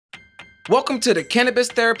Welcome to the Cannabis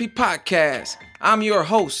Therapy Podcast. I'm your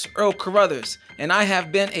host, Earl Carruthers, and I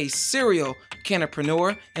have been a serial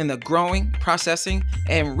cannapreneur in the growing, processing,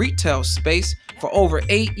 and retail space for over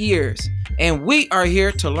 8 years. And we are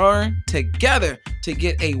here to learn together to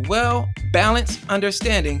get a well-balanced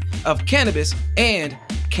understanding of cannabis and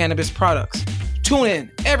cannabis products. Tune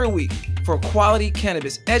in every week for quality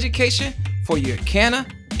cannabis education for your canna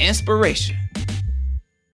inspiration.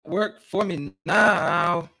 Work for me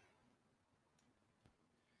now.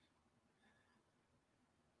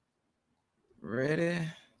 Ready?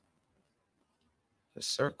 The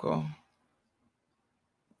circle.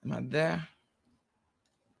 Am I there?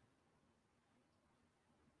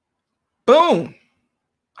 Boom!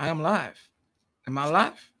 I am live. Am I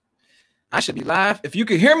live? I should be live. If you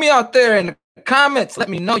can hear me out there in the comments, let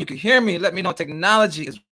me know you can hear me. Let me know technology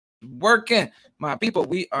is working. My people,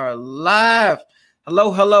 we are live.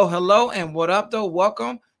 Hello, hello, hello. And what up, though?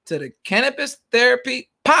 Welcome to the Cannabis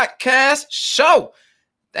Therapy Podcast Show.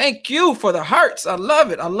 Thank you for the hearts. I love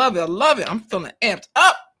it. I love it. I love it. I'm feeling amped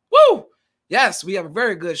up. Woo! Yes, we have a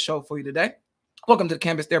very good show for you today. Welcome to the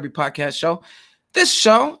Cannabis Therapy Podcast Show. This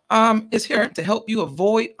show is here to help you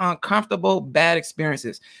avoid uncomfortable, bad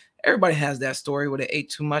experiences. Everybody has that story where they ate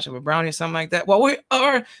too much of a brownie or something like that. Well,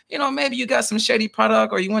 maybe you got some shady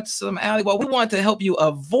product or you went to some alley. Well, we want to help you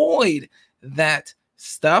avoid that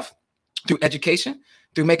stuff through education,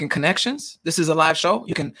 through making connections. This is a live show.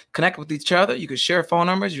 You can connect with each other. You can share phone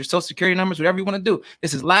numbers, your social security numbers, whatever you want to do.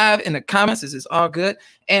 This is live in the comments. This is all good.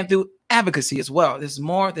 And through advocacy as well. This is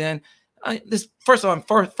more than this. First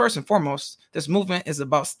and foremost, this movement is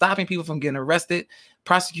about stopping people from getting arrested,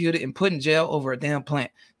 prosecuted, and put in jail over a damn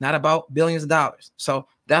plant. Not about billions of dollars. So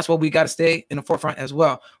that's what we got to stay in the forefront as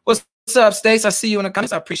well. What's up, Stace? I see you in the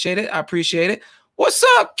comments. I appreciate it. What's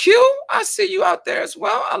up, Q? I see you out there as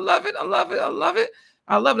well. I love it. All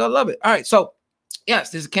right. So,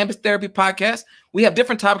 yes, this is a Cannabis Therapy Podcast. We have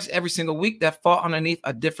different topics every single week that fall underneath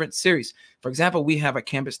a different series. For example, we have a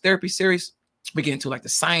Cannabis Therapy series. We get into like the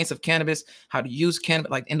science of cannabis, how to use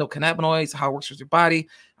cannabis, like endocannabinoids, how it works with your body.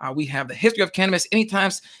 We have the history of cannabis.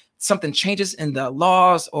 Anytime something changes in the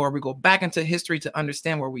laws or we go back into history to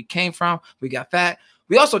understand where we came from, we got that.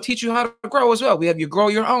 We also teach you how to grow as well. We have your Grow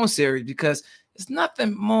Your Own series because there's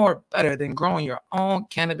nothing more better than growing your own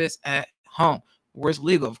cannabis at home, where it's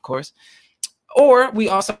legal, of course. Or we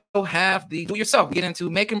also have the do-it-yourself. We get into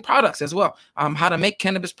making products as well, how to make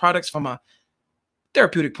cannabis products from a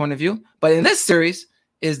therapeutic point of view. But in this series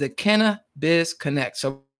is the Cannabiz Connect.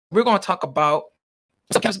 So we're going to talk about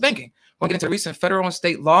cannabis banking. We're going to get into recent federal and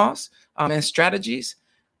state laws and strategies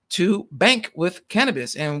to bank with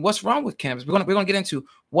cannabis and what's wrong with cannabis. We're going to get into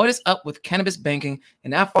what is up with cannabis banking,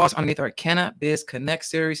 and that falls underneath our Cannabiz Connect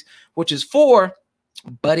series, which is for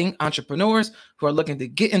budding entrepreneurs who are looking to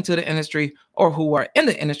get into the industry or who are in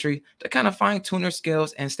the industry to kind of fine-tune their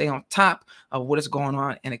skills and stay on top of what is going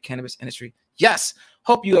on in the cannabis industry. Yes,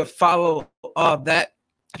 hope you have followed all of that.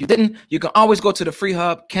 If you didn't, you can always go to the free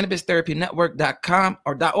hub, cannabistherapynetwork.com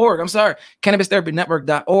or .org.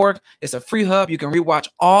 cannabistherapynetwork.org. It's a free hub. You can rewatch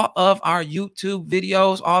all of our YouTube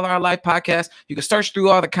videos, all our live podcasts. You can search through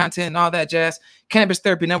all the content and all that jazz.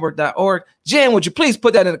 cannabistherapynetwork.org. Jen, would you please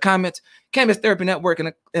put that in the comments? Cannabis Therapy Network,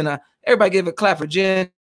 and everybody give a clap for Jen.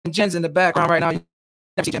 Jen's in the background right now,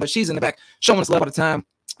 but she's in the back showing us love all the time.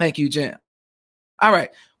 Thank you, Jen. All right,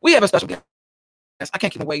 we have a special guest. I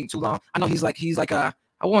can't keep him waiting too long. I know he's like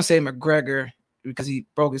I won't say McGregor because he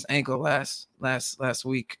broke his ankle last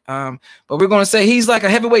week. But we're going to say he's like a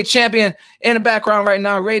heavyweight champion in the background right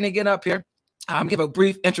now, ready to get up here. Give a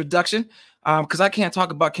brief introduction because I can't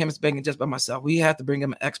talk about cannabis banking just by myself. We have to bring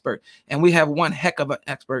him an expert, and we have one heck of an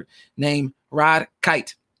expert named Rod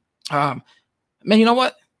Kite. Man, you know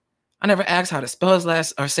what? I never asked how to spell his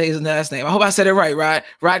last or say his last name. I hope I said it right, Rod.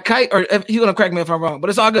 Rod Kite, or he's gonna correct me if I'm wrong,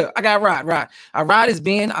 but it's all good. I got Rod. Rod is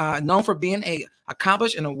being known for being a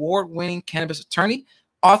accomplished and award-winning cannabis attorney,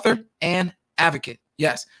 author, and advocate.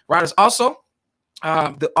 Yes, Rod is also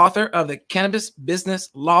the author of the Cannabis Business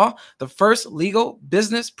Law, the first legal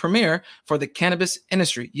business premiere for the cannabis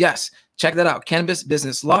industry. Yes, check that out, Cannabis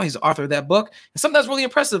Business Law. He's the author of that book. And something that's really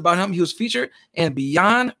impressive about him, he was featured in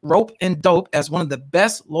Beyond Rope and Dope as one of the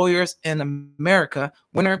best lawyers in America,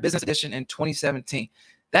 Winter Business Edition in 2017.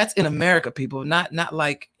 That's in America, people, not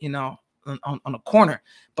like, on a corner,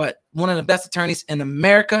 but one of the best attorneys in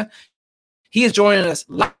America. He is joining us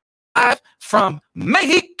live from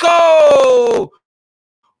Mexico.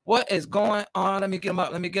 What is going on? Let me get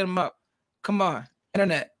him up. Come on,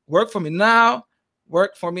 internet. Work for me now.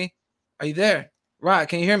 Work for me. Are you there? Rod,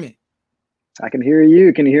 can you hear me? I can hear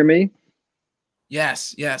you. Can you hear me?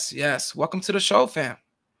 Yes. Welcome to the show, fam.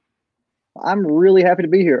 I'm really happy to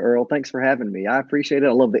be here, Earl. Thanks for having me. I appreciate it.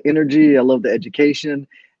 I love the energy. I love the education,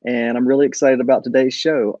 and I'm really excited about today's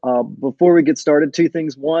show. Before we get started, two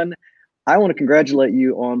things. One, I want to congratulate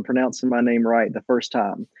you on pronouncing my name right the first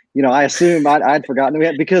time. I assume I'd forgotten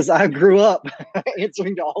it because I grew up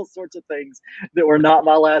answering to all sorts of things that were not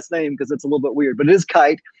my last name because it's a little bit weird. But it is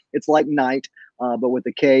Kite. It's like night, but with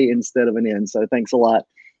a K instead of an N. So thanks a lot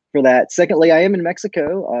for that. Secondly, I am in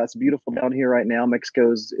Mexico. It's beautiful down here right now.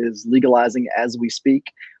 Mexico is legalizing as we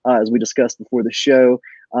speak, as we discussed before the show.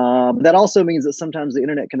 But that also means that sometimes the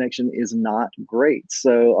internet connection is not great.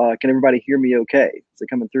 So can everybody hear me okay? Is it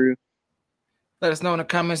coming through? Let us know in the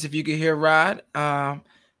comments if you can hear Rod.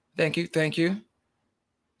 Thank you. Thank you.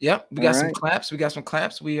 Yep, we got some claps. We got some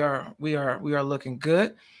claps. We are looking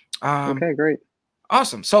good. Okay, great.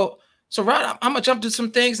 Awesome. So Rod, I'm gonna jump to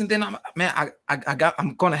some things, and then I'm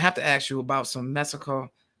gonna have to ask you about some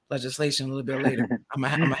Mexico legislation a little bit later. I'm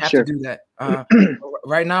gonna have Sure. to do that.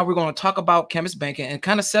 Right now, we're gonna talk about cannabis banking and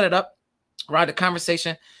kind of set it up. Right, the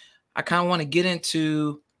conversation. I kind of want to get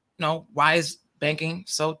into, why is banking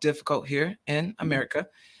so difficult here in America?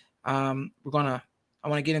 I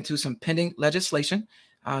want to get into some pending legislation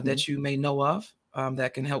that you may know of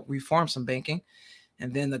that can help reform some banking,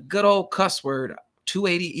 and then the good old cuss word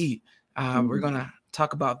 280E. We're going to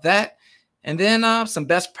talk about that. And then some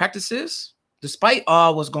best practices, despite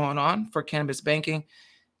all what's going on for cannabis banking.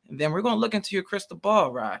 And then we're going to look into your crystal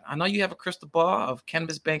ball, Rod. I know you have a crystal ball of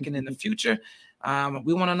cannabis banking in the future.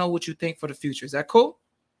 We want to know what you think for the future. Is that cool?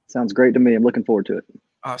 Sounds great to me. I'm looking forward to it.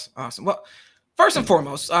 Awesome. Well, first and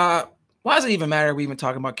foremost, why does it even matter we even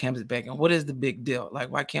talking about cannabis banking? What is the big deal?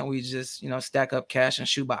 Like, why can't we just, stack up cash in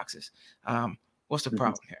shoe boxes? What's the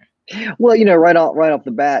problem here? Well, right off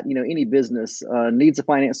the bat, any business needs a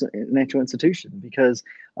financial institution because,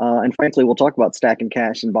 and frankly, we'll talk about stacking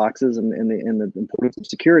cash in boxes and the importance of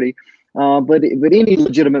security. But any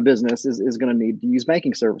legitimate business is going to need to use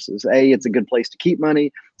banking services. It's a good place to keep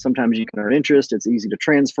money. Sometimes you can earn interest. It's easy to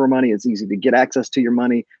transfer money. It's easy to get access to your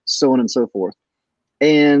money, so on and so forth.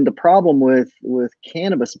 And the problem with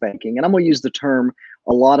cannabis banking, and I'm going to use the term,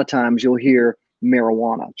 a lot of times you'll hear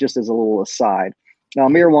marijuana, just as a little aside. Now,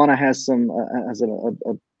 marijuana has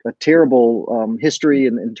a terrible history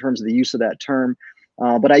in terms of the use of that term.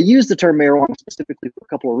 But I use the term marijuana specifically for a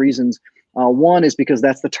couple of reasons. One is because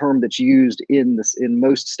that's the term that's used in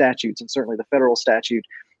most statutes, and certainly the federal statute.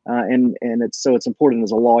 And it's important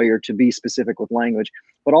as a lawyer to be specific with language.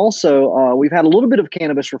 But also, we've had a little bit of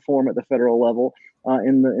cannabis reform at the federal level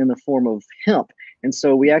in the form of hemp. And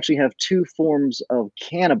so we actually have two forms of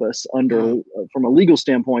cannabis from a legal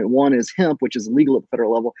standpoint. One is hemp, which is legal at the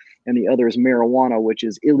federal level, and the other is marijuana, which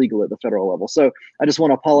is illegal at the federal level. So I just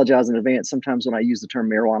want to apologize in advance. Sometimes when I use the term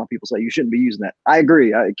marijuana, people say you shouldn't be using that. I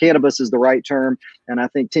agree. Cannabis is the right term, and I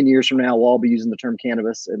think 10 years from now we'll all be using the term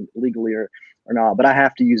cannabis, and legally or not. But I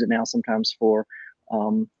have to use it now sometimes for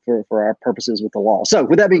our purposes with the law. So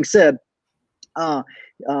with that being said,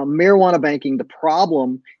 marijuana banking, the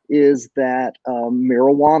problem is that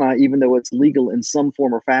marijuana, even though it's legal in some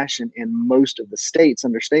form or fashion in most of the states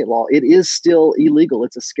under state law, it is still illegal.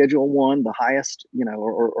 It's a Schedule 1, the highest,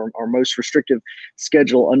 or most restrictive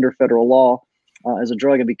schedule under federal law as a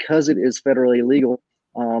drug. And because it is federally illegal,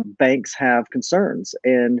 banks have concerns,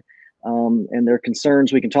 and their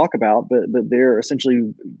concerns we can talk about, but their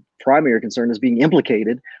essentially primary concern is being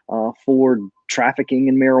implicated for trafficking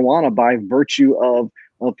in marijuana by virtue of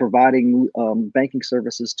providing banking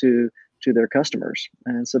services to their customers.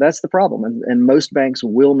 And so that's the problem. And most banks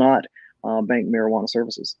will not bank marijuana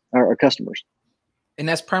services or customers. And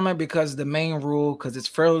that's primarily because the main rule, because it's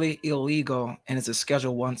fairly illegal and it's a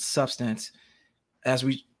Schedule 1 substance as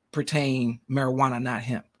we pertain marijuana, not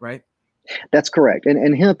hemp, right? That's correct.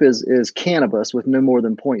 And hemp is cannabis with no more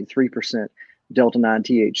than 0.3% delta 9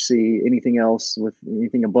 THC. Anything else with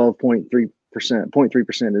anything above 0.3%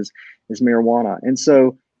 is marijuana. And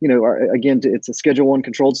so, again, it's a Schedule 1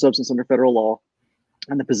 controlled substance under federal law,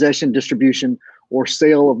 and the possession, distribution, or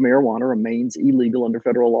sale of marijuana remains illegal under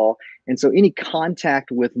federal law. And so any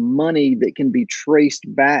contact with money that can be traced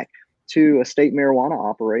back to a state marijuana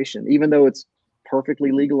operation, even though it's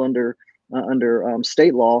perfectly legal under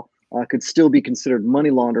state law, could still be considered money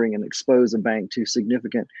laundering and expose a bank to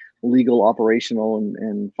significant legal, operational,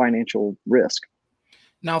 and financial risk.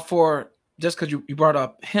 Now, just because you brought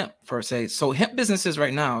up hemp per se, so hemp businesses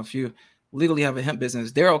right now, if you legally have a hemp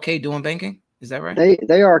business, they're okay doing banking. Is that right?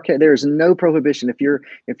 They are. There's no prohibition if you're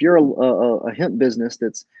a hemp business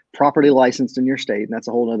that's properly licensed in your state, and that's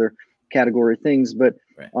a whole other category of things. But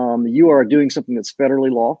you are doing something that's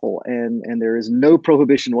federally lawful, and there is no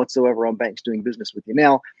prohibition whatsoever on banks doing business with you.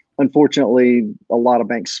 Now, Unfortunately, a lot of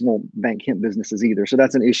banks won't bank hemp businesses either. So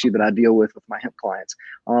that's an issue that I deal with my hemp clients.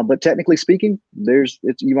 But technically speaking,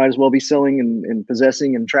 you might as well be selling and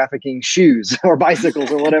possessing and trafficking shoes or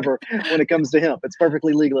bicycles or whatever when it comes to hemp. It's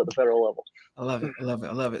perfectly legal at the federal level. I love it. I love it.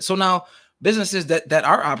 I love it. So now businesses that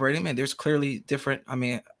are operating, man, there's clearly different. I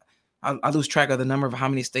mean, I lose track of the number of how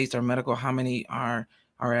many states are medical, how many are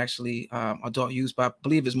actually adult use, but I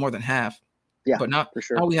believe it's more than half. Yeah, but now, for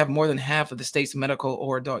sure. now we have more than half of the states medical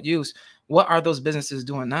or adult use. What are those businesses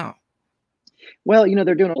doing now? Well,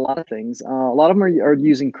 they're doing a lot of things. A lot of them are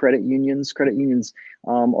using credit unions. Credit unions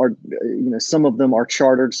are, some of them are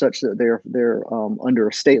chartered such that they're under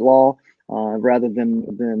a state law rather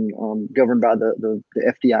than governed by the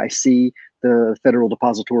FDIC, the Federal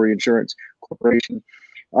Depository Insurance Corporation.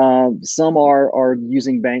 Some are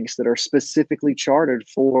using banks that are specifically chartered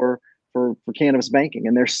for cannabis banking,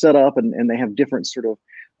 and they're set up and they have different sort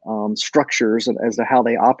of structures as to how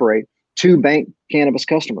they operate to bank cannabis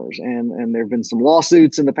customers. And there have been some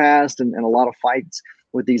lawsuits in the past and a lot of fights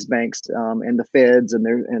with these banks and the feds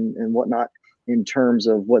and whatnot in terms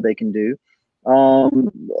of what they can do.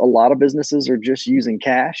 A lot of businesses are just using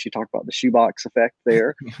cash. You talk about the shoebox effect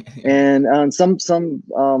there. And some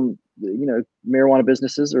marijuana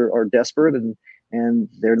businesses are desperate and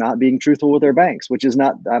they're not being truthful with their banks, which is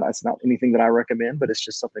that's not anything that I recommend, but it's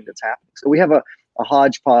just something that's happening. So we have a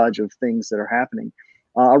hodgepodge of things that are happening.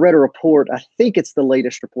 I read a report. I think it's the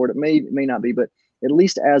latest report. It may not be, but at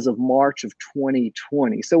least as of March of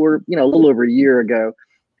 2020. So we're, a little over a year ago,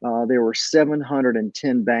 there were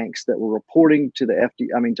 710 banks that were reporting to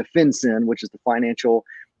to FinCEN, which is the Financial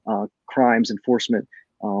Crimes Enforcement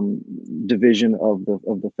division of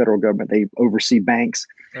the federal government. They oversee banks.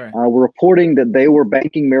 Right. Were reporting that they were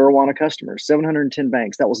banking marijuana customers. 710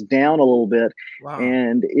 banks. That was down a little bit. Wow.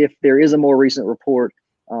 And if there is a more recent report,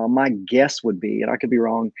 my guess would be, and I could be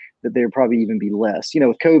wrong, that there'd probably even be less.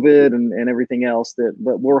 With COVID and everything else,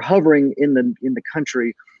 but we're hovering in the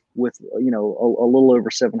country with a little over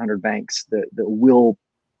 700 banks that will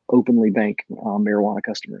openly bank marijuana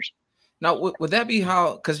customers. Now, would that be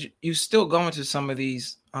how? Because you still go into some of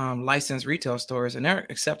these licensed retail stores and they're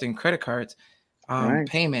accepting credit cards Right.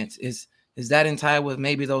 payments. Is that in tie with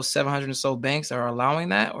maybe those 700 or so banks are allowing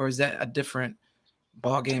that, or is that a different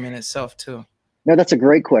ball game in itself too? No, that's a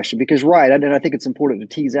great question because and I think it's important to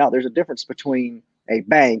tease out. There's a difference between a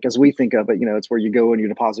bank, as we think of it. It's where you go and you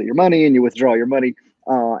deposit your money and you withdraw your money,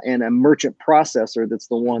 and a merchant processor that's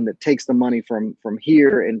the one that takes the money from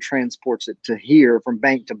here and transports it to here from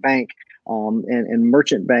bank to bank. And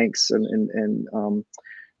merchant banks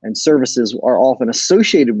and services are often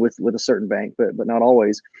associated with a certain bank, but not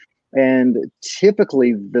always. And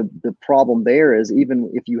typically, the problem there is even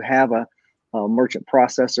if you have a merchant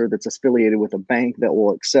processor that's affiliated with a bank that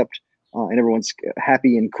will accept and everyone's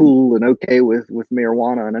happy and cool and okay with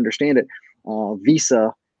marijuana and understand it,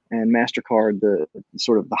 Visa and MasterCard, the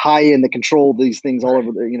sort of the high end that control these things all over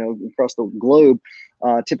across the globe,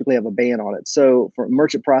 typically have a ban on it. So for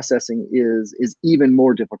merchant processing is even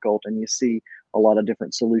more difficult, and you see a lot of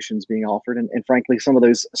different solutions being offered. And frankly, some of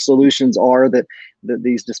those solutions are that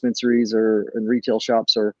these dispensaries and retail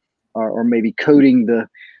shops are maybe coding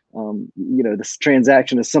this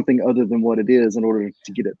transaction as something other than what it is in order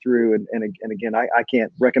to get it through. And again, I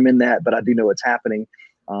can't recommend that, but I do know it's happening.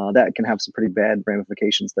 That can have some pretty bad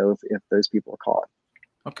ramifications though if those people are caught.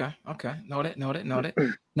 Okay. Noted.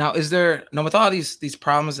 Now, is there with all these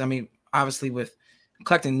problems? I mean, obviously with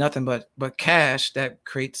collecting nothing but cash, that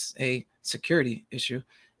creates a security issue.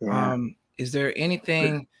 Yeah. Is there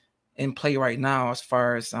anything in play right now as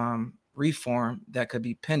far as reform that could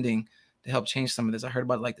be pending to help change some of this? I heard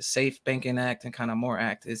about like the Safe Banking Act and kind of MORE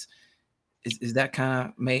Act. Is that kind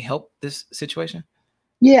of may help this situation?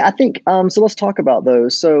 Yeah, I think so. Let's talk about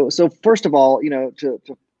those. So first of all, to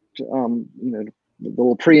the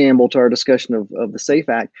little preamble to our discussion of the SAFE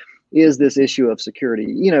Act is this issue of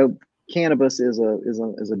security. Cannabis is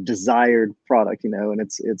a desired product, and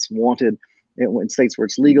it's wanted in states where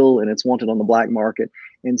it's legal and it's wanted on the black market.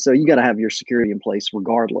 And so you got to have your security in place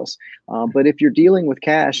regardless. But if you're dealing with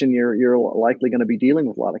cash, and you're likely going to be dealing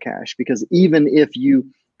with a lot of cash, because even if you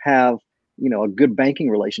have a good banking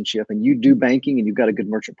relationship and you do banking and you've got a good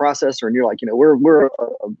merchant processor and you're like, we're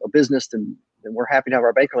a business and we're happy to have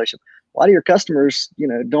our bank relationship. A lot of your customers,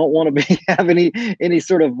 don't want to have any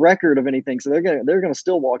sort of record of anything. So they're going to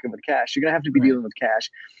still walk in with cash. You're going to have to be dealing with cash,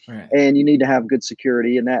 and you need to have good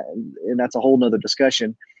security, and that's a whole nother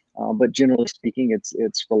discussion. But generally speaking,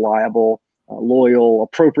 it's reliable, loyal,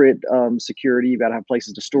 appropriate security. You've got to have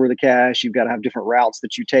places to store the cash. You've got to have different routes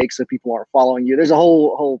that you take so people aren't following you. There's a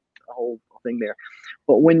whole thing there.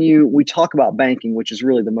 But when we talk about banking, which is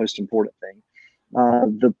really the most important thing,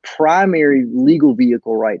 the primary legal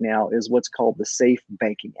vehicle right now is what's called the Safe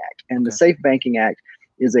Banking Act. And the Safe Banking Act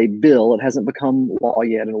is a bill. It hasn't become law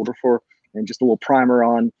yet. And just a little primer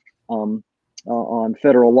on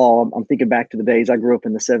federal law. I'm thinking back to the days I grew up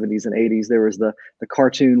in the 70s and 80s. There was the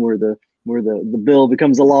cartoon where the bill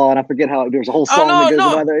becomes a law, and I forget how there's a whole song that goes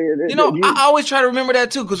about that. I always try to remember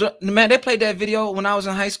that too, because man, they played that video when I was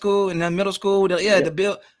in high school and then middle school. The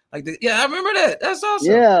bill. I remember that. That's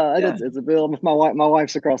awesome. Yeah. It's a bill. My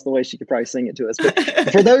wife's across the way. She could probably sing it to us.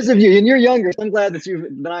 But for those of you, and you're younger, so I'm glad that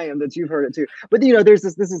you've heard it too. But there's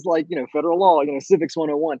this is like federal law, civics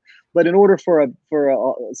 101. But in order for a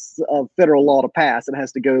federal law to pass, it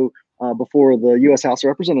has to go before the U.S. House of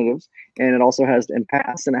Representatives, and it also has to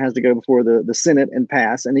pass, and it has to go before the Senate and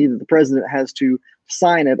pass, and either the president has to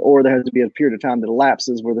sign it, or there has to be a period of time that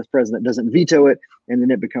elapses where the president doesn't veto it, and then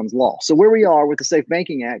it becomes law. So where we are with the Safe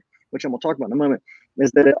Banking Act, which I'm going to talk about in a moment, is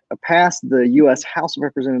that it passed the U.S. House of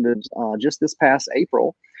Representatives just this past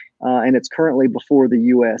April, and it's currently before the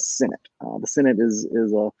U.S. Senate. The Senate is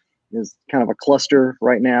kind of a cluster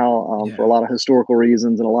right now for a lot of historical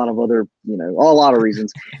reasons and a lot of other, a lot of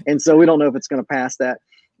reasons. And so we don't know if it's going to pass that.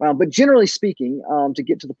 But generally speaking, to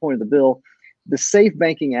get to the point of the bill, the Safe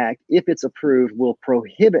Banking Act, if it's approved, will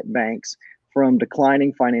prohibit banks from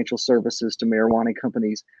declining financial services to marijuana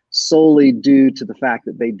companies solely due to the fact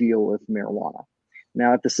that they deal with marijuana.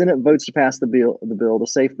 Now, if the Senate votes to pass the bill, the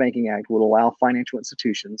Safe Banking Act will allow financial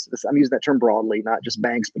institutions, I'm using that term broadly, not just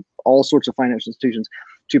banks, but all sorts of financial institutions,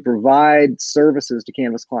 to provide services to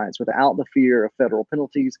cannabis clients without the fear of federal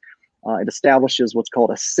penalties. It establishes what's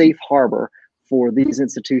called a safe harbor for these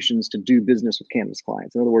institutions to do business with cannabis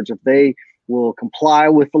clients. In other words, if they will comply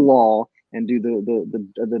with the law and do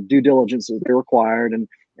the due diligence that they're required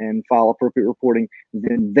and file appropriate reporting,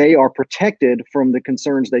 then they are protected from the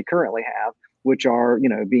concerns they currently have, which are,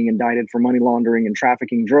 being indicted for money laundering and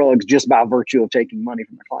trafficking drugs just by virtue of taking money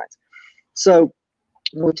from their clients. So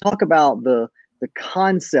when we talk about the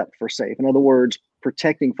concept for SAFE, in other words,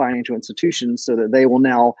 protecting financial institutions so that they will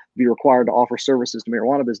now be required to offer services to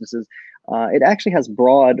marijuana businesses, it actually has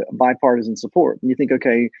broad bipartisan support. And you think,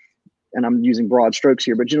 okay, and I'm using broad strokes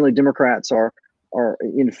here, but generally Democrats are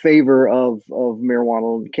in favor of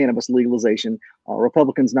marijuana cannabis legalization.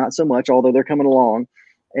 Republicans not so much, although they're coming along.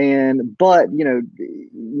 But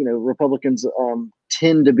Republicans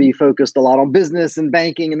tend to be focused a lot on business and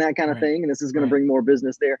banking and that kind of thing, and this is going to bring more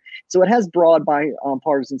business there. So it has broad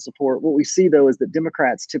bipartisan support. What we see though is that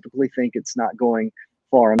Democrats typically think it's not going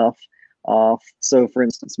far enough. So, for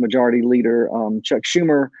instance, Majority Leader Chuck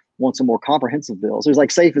Schumer wants a more comprehensive bill. So he's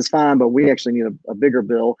like, SAFE is fine, but we actually need a bigger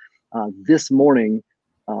bill. This morning,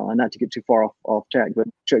 not to get too far off track, but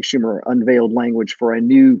Chuck Schumer unveiled language for a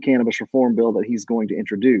new cannabis reform bill that he's going to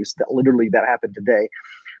introduce. That happened today.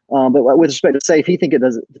 But with respect to SAFE, he thinks it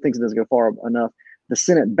doesn't go far enough. The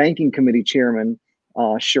Senate Banking Committee Chairman,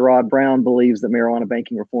 Sherrod Brown, believes that marijuana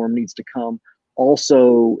banking reform needs to come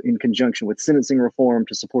also in conjunction with sentencing reform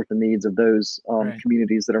to support the needs of those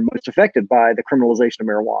communities that are most affected by the criminalization of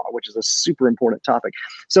marijuana, which is a super important topic.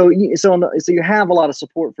 So you have a lot of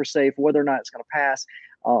support for SAFE, whether or not it's going to pass.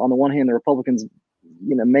 On the one hand, the Republicans,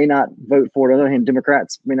 may not vote for it. On the other hand,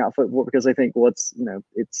 Democrats may not vote for it because they think, well,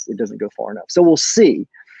 it doesn't go far enough. So we'll see.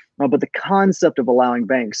 But the concept of allowing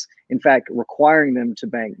banks, in fact, requiring them to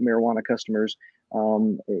bank marijuana customers,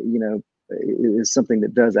 is something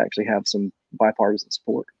that does actually have some bipartisan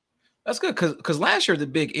support. That's good, because last year the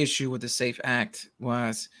big issue with the SAFE Act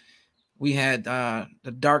was we had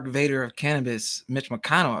the Darth Vader of cannabis, Mitch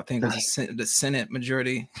McConnell, I think was the Senate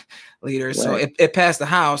Majority Leader. Right. So it passed the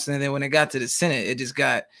House, and then when it got to the Senate, it just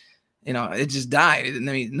got, it just died.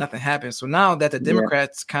 Nothing happened. So now that the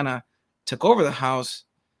Democrats kind of took over the House,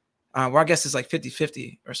 well, I guess it's like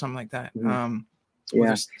 50-50 or something like that.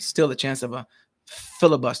 There's still a chance of a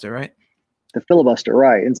filibuster, right? The filibuster,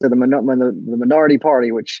 right? And so the minority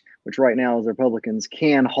party, which right now is the Republicans,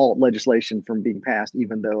 can halt legislation from being passed,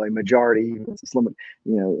 even though a majority,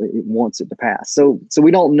 it wants it to pass. So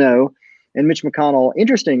we don't know. And Mitch McConnell,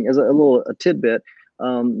 interesting as a tidbit,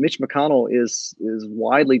 Mitch McConnell is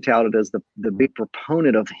widely touted as the big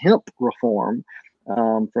proponent of hemp reform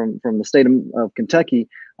from the state of Kentucky.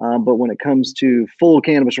 But when it comes to full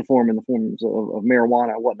cannabis reform in the forms of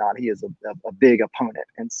marijuana and whatnot, he is a big opponent.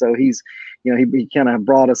 And so he's, he kind of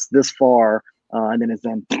brought us this far, and then has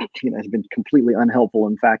done, has been completely unhelpful,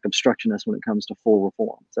 in fact, obstructionist when it comes to full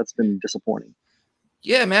reform. So that's been disappointing.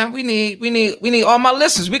 Yeah, man, we need all my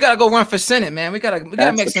listeners. We gotta go run for Senate, man. We gotta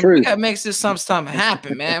make this something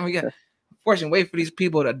happen, man. We got unfortunately wait for these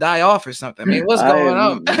people to die off or something. I mean, what's going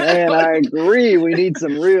on? Man, I agree. We need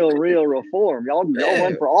some real reform. Y'all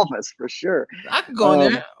run for office for sure. I could go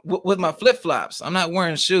in there with my flip-flops. I'm not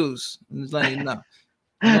wearing shoes. I'm just letting you know.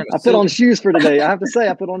 I put on shoes for today. I have to say,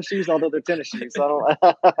 I put on shoes, although they're tennis shoes. So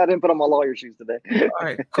I didn't put on my lawyer shoes today. All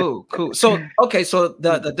right, cool. So, okay, so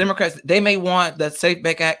the Democrats, they may want the Safe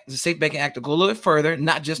Banking Act to go a little bit further,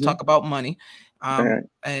 not just talk about money, and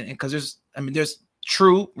because there's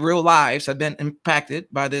real lives have been impacted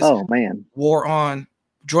by this. Oh man, war on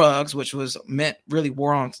drugs, which was meant really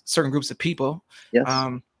war on certain groups of people. Yes.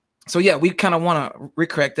 So yeah, we kind of want to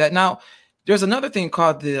recorrect that. Now, there's another thing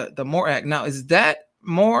called the MORE Act. Now, is that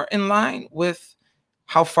more in line with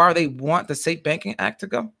how far they want the Safe Banking Act to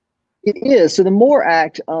go? It is. So the MORE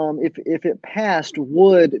Act, if it passed,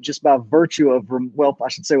 would just by virtue of, well, I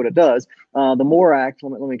should say what it does. The MORE Act,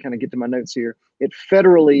 let me kind of get to my notes here. It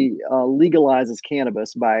federally legalizes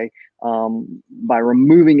cannabis by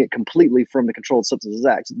removing it completely from the Controlled Substances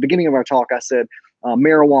Act. At the beginning of our talk, I said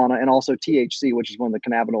marijuana and also THC, which is one of the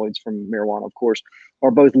cannabinoids from marijuana, of course, are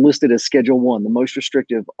both listed as Schedule 1, the most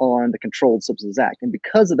restrictive on the Controlled Substances Act. And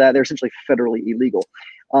because of that, they're essentially federally illegal.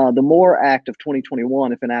 The MORE Act of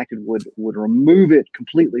 2021, if enacted, would remove it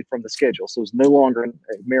completely from the schedule. So it's no longer,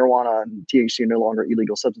 marijuana and THC are no longer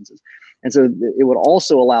illegal substances. And so it would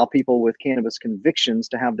also allow people with cannabis convictions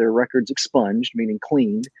to have their records expunged, meaning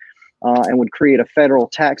cleaned, and would create a federal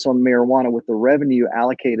tax on marijuana with the revenue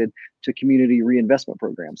allocated to community reinvestment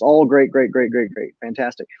programs. All great,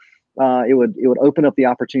 fantastic. It would open up the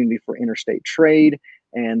opportunity for interstate trade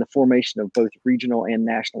and the formation of both regional and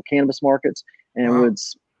national cannabis markets, and would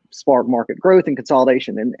spark market growth and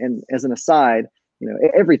consolidation. And as an aside,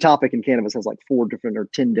 every topic in cannabis has like 4 different or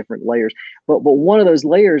 10 different layers. But one of those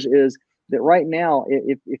layers is that right now,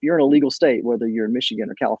 if you're in a legal state, whether you're in Michigan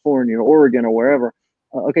or California or Oregon or wherever,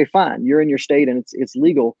 okay, fine, you're in your state and it's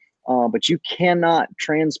legal. But you cannot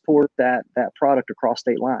transport that product across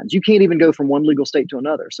state lines. You can't even go from one legal state to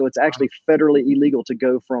another. So it's actually federally illegal to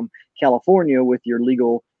go from California with your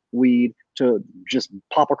legal weed to just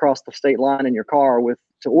pop across the state line in your car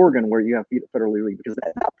to Oregon, where you have federally illegal, because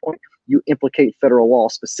at that point you implicate federal law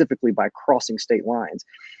specifically by crossing state lines.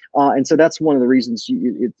 And so that's one of the reasons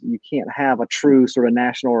you can't have a true sort of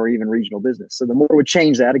national or even regional business. So the MORE would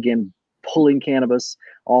change that, again, pulling cannabis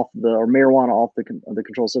or marijuana off the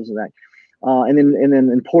Controlled Substances Act, and then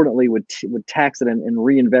importantly would tax it and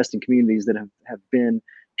reinvest in communities that have been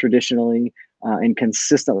traditionally and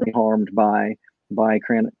consistently harmed by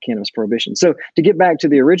cannabis prohibition. So to get back to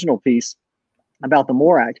the original piece about the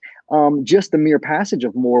MORE Act, just the mere passage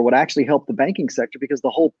of MORE would actually help the banking sector, because the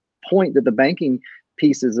whole point that the banking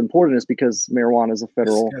piece is important is because marijuana is a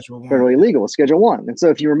federally legal, Schedule 1. And so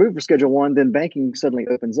if you remove for Schedule 1, then banking suddenly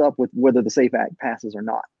opens up with whether the SAFE Act passes or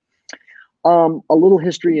not. A little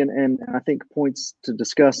history and I think points to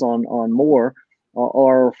discuss on MORE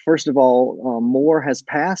are, first of all, MORE has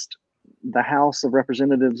passed the House of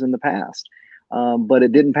Representatives in the past, but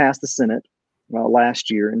it didn't pass the Senate last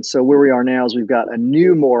year. And so where we are now is we've got a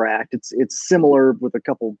new MORE Act. It's similar with a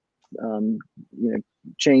couple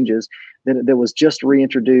changes that was just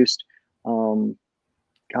reintroduced.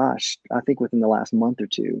 I think within the last month or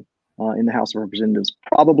two in the House of Representatives.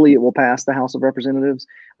 Probably it will pass the House of Representatives.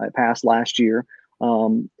 It passed last year.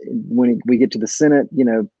 When we get to the Senate,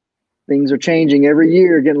 things are changing every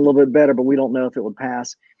year, getting a little bit better, but we don't know if it would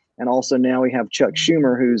pass. And also now we have Chuck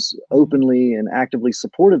Schumer, who's openly and actively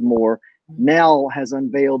supported MORE, now has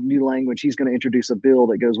unveiled new language. He's going to introduce a bill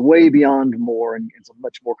that goes way beyond MORE, and it's a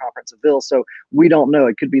much more comprehensive bill. So we don't know.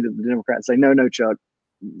 It could be that the Democrats say, no, Chuck,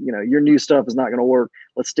 your new stuff is not going to work.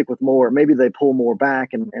 Let's stick with MORE. Maybe they pull MORE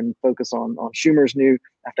back and focus on Schumer's new.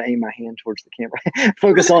 I have to aim my hand towards the camera.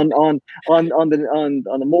 Focus on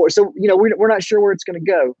the MORE. So we're not sure where it's going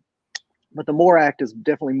to go. But the MORE Act is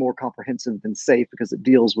definitely more comprehensive than SAFE, because it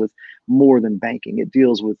deals with more than banking. It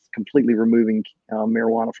deals with completely removing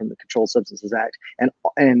marijuana from the Controlled Substances Act and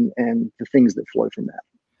the things that flow from that.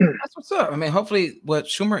 That's what's up. I mean, hopefully what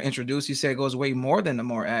Schumer introduced, he said, goes way more than the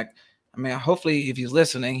MORE Act. I mean, hopefully if he's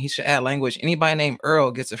listening, he should add language. Anybody named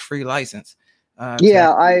Earl gets a free license. I'll get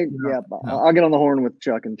on the horn with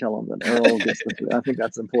Chuck and tell him that Earl gets I think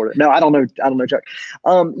that's important. No, I don't know Chuck.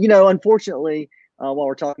 Unfortunately, while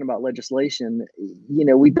we're talking about legislation,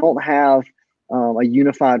 we don't have a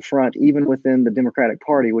unified front, even within the Democratic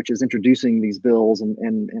Party, which is introducing these bills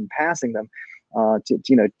and passing them.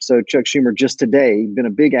 So Chuck Schumer just today been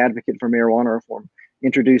a big advocate for marijuana reform,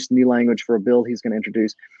 introduced new language for a bill he's going to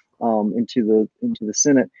introduce into the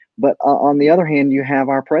Senate. But on the other hand, you have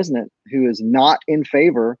our president, who is not in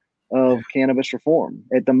favor of cannabis reform.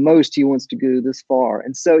 At the most, he wants to go this far.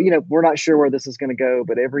 And so, we're not sure where this is going to go,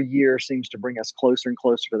 but every year seems to bring us closer and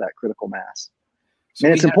closer to that critical mass. So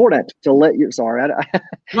and it's important to let you. Sorry,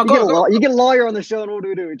 no, you get a lawyer on the show, and what do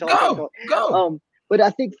we do? We talk. Go. But I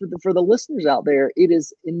think for the listeners out there, it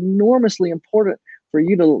is enormously important for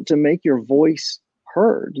you to make your voice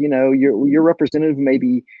heard. Your representative,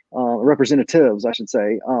 maybe representatives, I should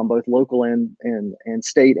say, both local and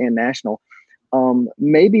state and national,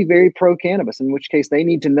 may be very pro cannabis. In which case, they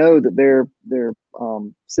need to know that their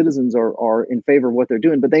citizens are in favor of what they're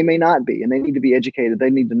doing, but they may not be, and they need to be educated. They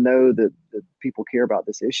need to know that people care about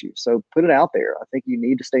this issue. So put it out there. I think you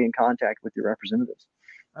need to stay in contact with your representatives.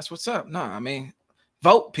 That's what's up. No, I mean,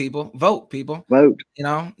 vote, people. Vote. We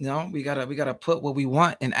gotta put what we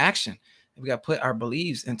want in action. We gotta put our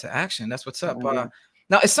beliefs into action. That's what's up.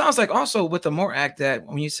 Now it sounds like also with the MORE Act that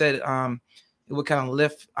when you said it would kind of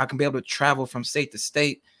lift, I can be able to travel from state to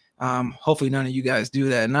state. Hopefully none of you guys do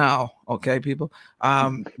that now, okay, people.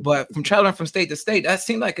 But from traveling from state to state, that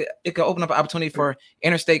seemed like it could open up an opportunity for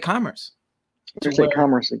interstate commerce.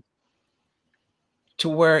 To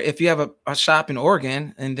where if you have a shop in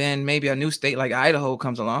Oregon and then maybe a new state like Idaho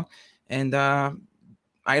comes along, and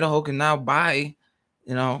Idaho can now buy,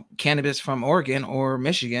 cannabis from Oregon or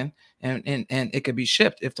Michigan, and it could be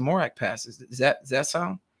shipped if the MORE Act passes. Does that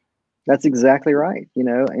sound? That's exactly right.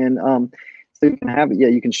 So you can have it. Yeah,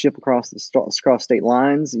 you can ship across state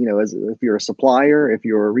lines. As if you're a supplier, if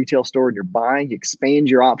you're a retail store and you're buying, you expand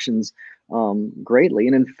your options greatly.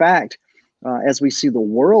 And in fact, as we see the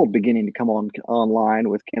world beginning to come online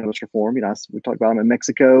with cannabis reform, we talked about them in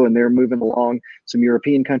Mexico, and they're moving along. Some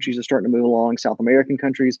European countries are starting to move along, South American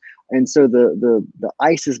countries, and so the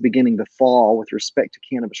ice is beginning to fall with respect to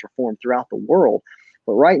cannabis reform throughout the world.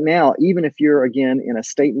 But right now, even if you're again in a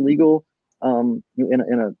state legal, in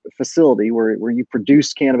a facility where you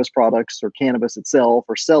produce cannabis products or cannabis itself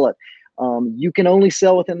or sell it, you can only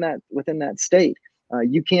sell within that state.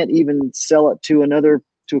 You can't even sell it to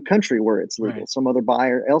a country where it's legal, right. Some other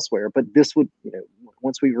buyer elsewhere. But this would,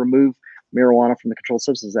 once we remove marijuana from the Controlled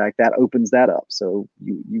Substances Act, that opens that up. So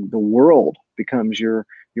the world becomes your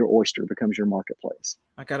oyster, becomes your marketplace.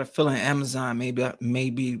 I got a feeling Amazon may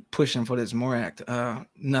be pushing for this MORE Act.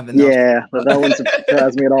 Nothing else. Yeah, that wouldn't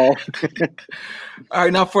surprise me at all. All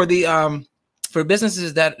right, now for the for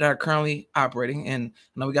businesses that are currently operating, and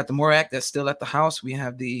we got the MORE Act that's still at the House. We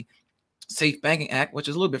have the Safe Banking Act, which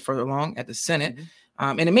is a little bit further along at the Senate.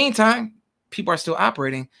 Mm-hmm. In the meantime, people are still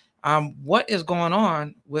operating. What is going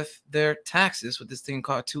on with their taxes with this thing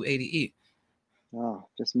called 280E? Oh,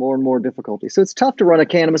 just more and more difficulty. So it's tough to run a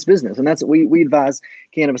cannabis business, and that's what we advise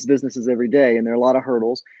cannabis businesses every day. And there are a lot of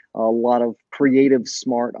hurdles, a lot of creative,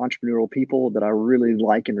 smart, entrepreneurial people that I really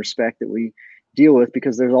like and respect that we deal with,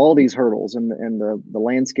 because there's all these hurdles, and the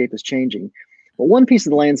landscape is changing. But one piece of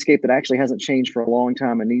the landscape that actually hasn't changed for a long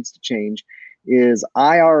time and needs to change is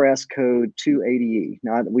IRS code 280E.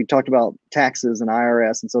 Now, we talked about taxes and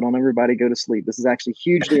IRS, and so don't everybody go to sleep. This is actually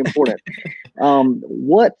hugely important.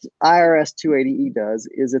 What IRS 280E does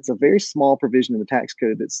is it's a very small provision in the tax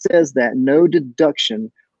code that says that no deduction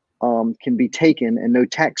can be taken and no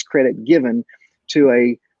tax credit given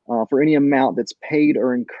to for any amount that's paid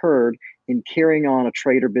or incurred in carrying on a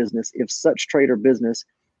trade or business if such trade or business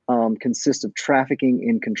consists of trafficking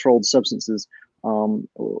in controlled substances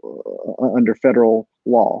under federal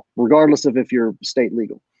law, regardless of if you're state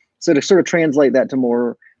legal. So to sort of translate that to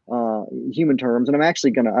more human terms, and I'm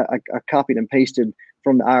actually I copied and pasted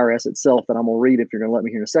from the IRS itself that I'm gonna read if you're gonna let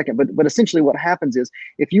me here in a second. But essentially what happens is,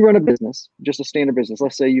 if you run a business, just a standard business,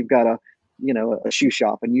 let's say you've got a shoe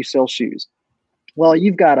shop and you sell shoes. Well,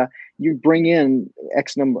 you bring in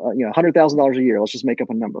X number, $100,000 a year. Let's just make up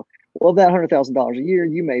a number. Well, of that $100,000 a year,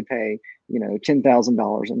 you may pay,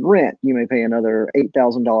 $10,000 in rent. You may pay another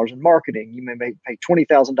 $8,000 in marketing. You may pay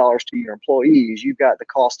 $20,000 to your employees. You've got the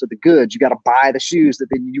cost of the goods. You got to buy the shoes that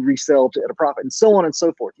then you resell at a profit, and so on and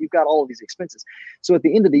so forth. You've got all of these expenses. So at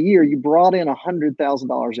the end of the year, you brought in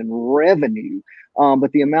 $100,000 in revenue,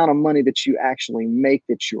 but the amount of money that you actually make,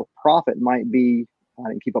 that your profit might be, I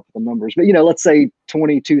didn't keep up with the numbers, but let's say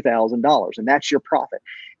 $22,000, and that's your profit.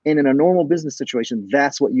 And in a normal business situation,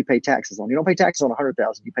 that's what you pay taxes on. You don't pay taxes on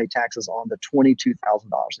 $100,000. You pay taxes on the $22,000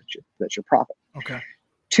 that's your profit. Okay.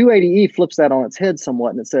 280E flips that on its head somewhat,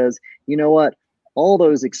 and it says, you know what? All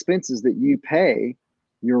those expenses that you pay,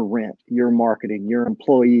 your rent, your marketing, your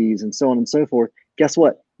employees, and so on and so forth, guess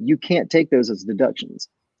what? You can't take those as deductions.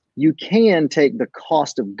 You can take the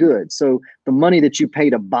cost of goods. So the money that you pay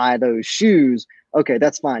to buy those shoes, Okay,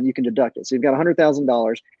 that's fine. You can deduct it. So you've got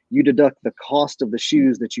 $100,000. You deduct the cost of the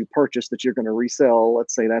shoes that you purchased that you're going to resell.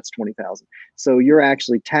 Let's say that's 20,000. So you're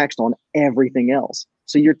actually taxed on everything else.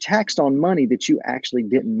 So you're taxed on money that you actually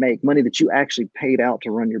didn't make, money that you actually paid out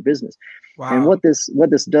to run your business. And Wow. what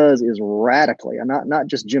this does is radically, and not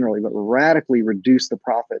just generally, but radically reduce the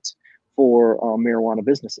profits for marijuana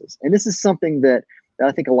businesses. And this is something that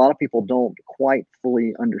I think a lot of people don't quite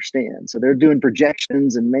fully understand. So they're doing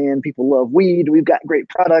projections and man, people love weed. We've got great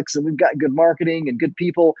products and we've got good marketing and good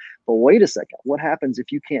people. But wait a second, what happens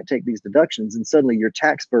if you can't take these deductions and suddenly your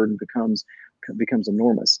tax burden becomes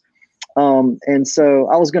enormous? And so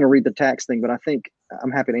I was going to read the tax thing, but I think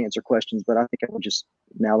I'm happy to answer questions, but I think I would just,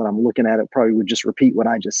 now that I'm looking at it, probably would just repeat what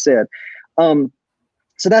I just said. So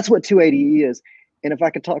that's what 280E is. And if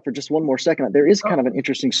I could talk for just one more second, there is kind of an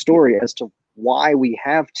interesting story as to why we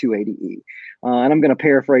have 280E. And I'm going to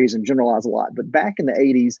paraphrase and generalize a lot, but back in the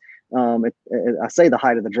 80s, I say the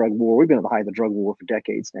height of the drug war. We've been at the height of the drug war for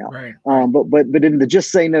decades now. Right. But in the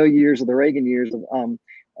Just Say No years of the Reagan years of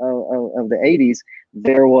the 80s,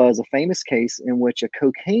 there was a famous case in which a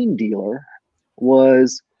cocaine dealer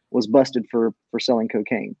was busted for selling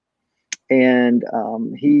cocaine, and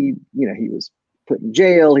he was put in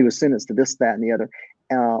jail. He was sentenced to this, that, and the other.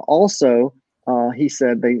 Also, he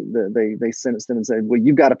said they sentenced him and said, well,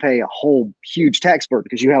 you've got to pay a whole huge tax burden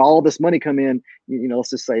because you had all this money come in. Let's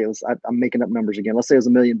just say it was, I'm making up numbers again. Let's say it was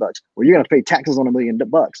 $1 million. Well, you're going to pay taxes on $1 million.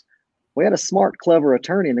 We had a smart, clever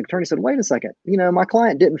attorney, and the attorney said, wait a second, my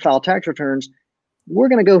client didn't file tax returns. We're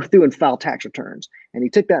going to go through and file tax returns. And he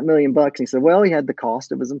took that $1 million and he said, well, he had the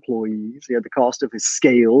cost of his employees. He had the cost of his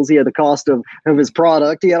scales. He had the cost of his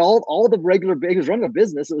product. He had all the regular, he was running a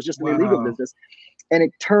business. It was just an illegal business. And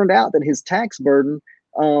it turned out that his tax burden,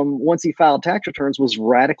 once he filed tax returns, was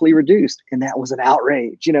radically reduced, and that was an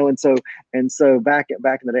outrage, And so back in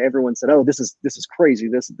the day, everyone said, "Oh, this is crazy.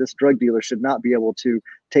 This drug dealer should not be able to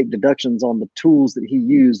take deductions on the tools that he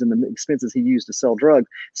used and the expenses he used to sell drugs."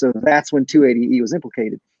 So that's when 280E was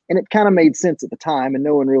implicated, and it kind of made sense at the time, and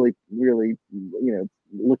no one really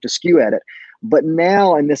looked askew at it. But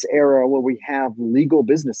now in this era where we have legal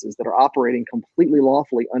businesses that are operating completely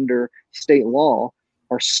lawfully under state law,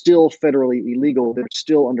 are still federally illegal. They're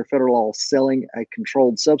still under federal law selling a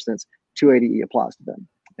controlled substance. 280E applies to them.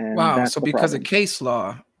 And Wow. that's So the because problem. of case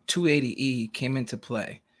law, 280E came into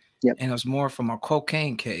play. Yep. And it was more from a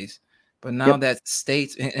cocaine case. But now Yep. that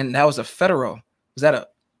states, and that was a federal, was that a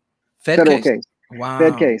federal case? Wow.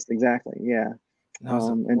 Fed case, exactly. Yeah. Wow.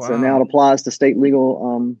 So now it applies to state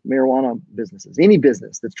legal marijuana businesses. Any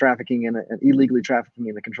business that's trafficking in illegally trafficking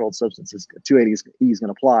in a controlled substances, 280E is going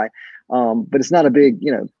to apply. But it's not a big,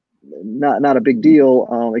 not a big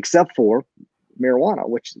deal, except for marijuana,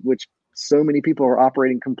 which so many people are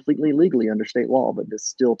operating completely legally under state law, but this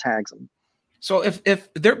still tags them. So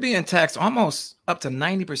if they're being taxed almost up to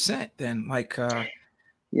 90%, then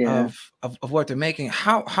of what they're making,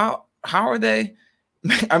 how are they?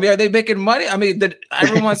 I mean, are they making money? I mean,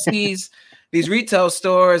 everyone sees these retail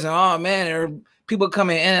stores, and oh man, there are people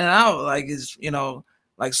coming in and out like it's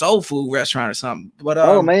like soul food restaurant or something. But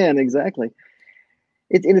oh man, exactly.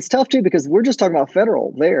 And it's tough too because we're just talking about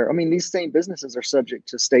federal there. I mean, these same businesses are subject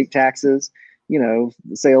to state taxes,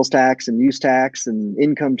 sales tax and use tax and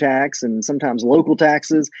income tax and sometimes local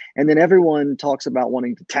taxes. And then everyone talks about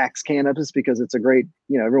wanting to tax cannabis because it's a great,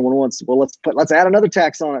 everyone wants, well, let's add another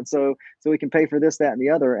tax on it so we can pay for this, that, and the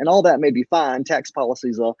other. And all that may be fine. Tax policy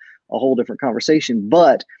is a whole different conversation.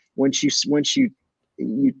 But once you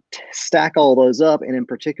stack all those up, and in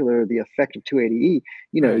particular the effect of 280E,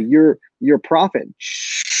 right. your profit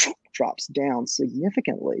drops down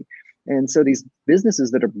significantly. And so these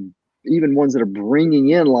businesses that are even ones that are bringing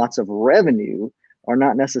in lots of revenue are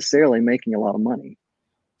not necessarily making a lot of money.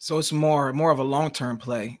 So it's more of a long-term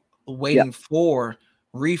play, waiting for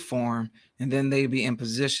reform, and then they'd be in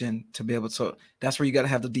position to be able to. That's where you got to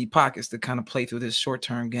have the deep pockets to kind of play through this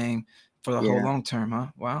short-term game for the whole long term, huh?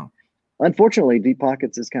 Wow. Unfortunately, deep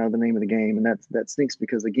pockets is kind of the name of the game, and that stinks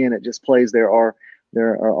because again, it just plays. There are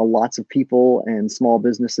lots of people and small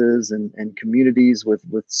businesses and communities with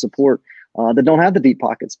support that don't have the deep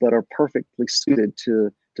pockets, but are perfectly suited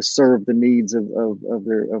to serve the needs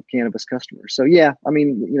of cannabis customers. So yeah, I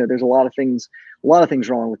mean, there's a lot of things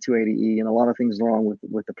wrong with 280E and a lot of things wrong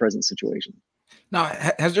with the present situation. Now,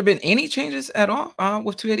 has there been any changes at all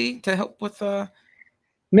with 280E to help with?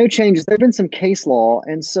 No changes. There have been some case law,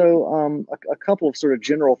 and so a couple of sort of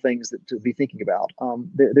general things that to be thinking about.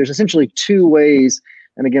 There's essentially two ways,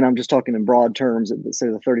 and again, I'm just talking in broad terms, say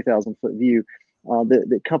the 30,000-foot view,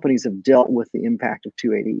 that companies have dealt with the impact of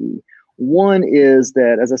 280E. One is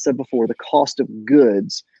that, as I said before, the cost of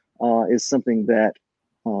goods is something that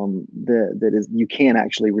that is you can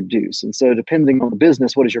actually reduce. And so depending on the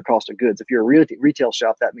business, what is your cost of goods? If you're a retail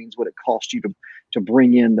shop, that means what it costs you to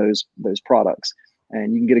bring in those products.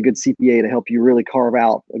 And you can get a good CPA to help you really carve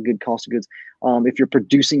out a good cost of goods. If you're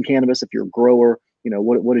producing cannabis, if you're a grower,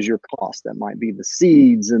 what is your cost? That might be the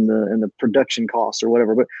seeds and the production costs or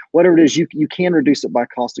whatever. But whatever it is, you can reduce it by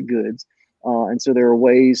cost of goods. And so there are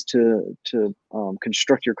ways to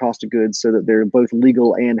construct your cost of goods so that they're both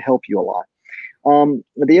legal and help you a lot.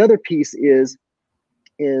 The other piece is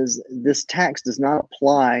this tax does not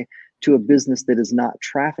apply to a business that is not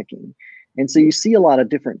trafficking. And so you see a lot of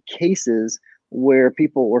different cases where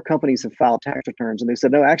people or companies have filed tax returns and they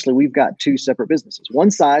said, no, actually, we've got two separate businesses. One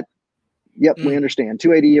side, yep, we understand.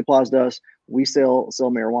 280E applies to us. We sell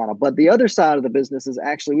marijuana. But the other side of the business is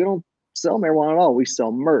actually, we don't sell marijuana at all. We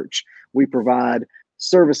sell merch. We provide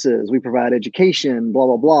services, we provide education, blah,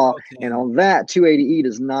 blah, blah. Okay. And on that, 280E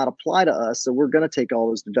does not apply to us. So we're going to take all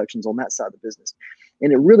those deductions on that side of the business.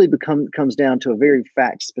 And it really comes down to a very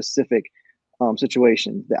fact-specific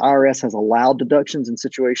situation. The IRS has allowed deductions in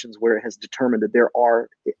situations where it has determined that there are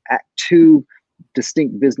two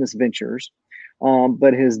distinct business ventures,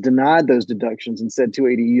 but has denied those deductions and said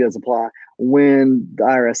 280E does apply when the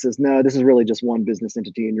IRS says, no, this is really just one business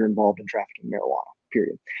entity and you're involved in trafficking marijuana.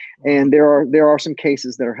 Period. And there are some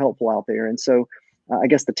cases that are helpful out there. And so I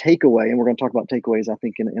guess the takeaway, and we're going to talk about takeaways, I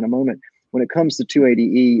think, in a moment, when it comes to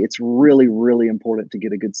 280E, it's really, really important to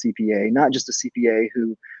get a good CPA, not just a CPA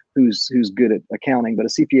who's good at accounting, but a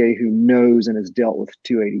CPA who knows and has dealt with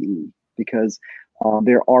 280E, because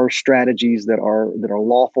there are strategies that are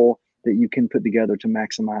lawful that you can put together to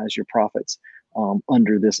maximize your profits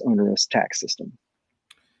under this onerous tax system.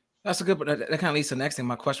 That's a good, but that kind of leads to the next thing.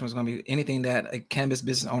 My question was going to be anything that a cannabis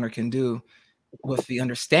business owner can do with the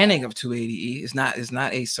understanding of 280E is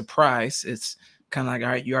not a surprise. It's kind of like, all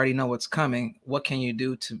right, you already know what's coming. What can you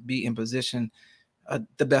do to be in position,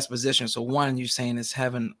 the best position? So one, you're saying is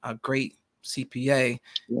having a great CPA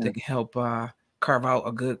that can help carve out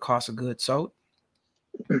a good cost of goods sold.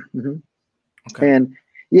 Mm-hmm. Okay. And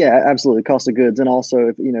yeah, absolutely, cost of goods, and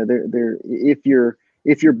also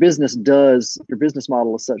if your business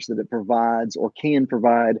model is such that it provides or can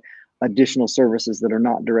provide additional services that are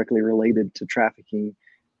not directly related to trafficking,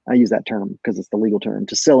 I use that term because it's the legal term,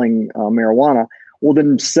 to selling marijuana, well,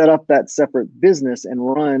 then set up that separate business and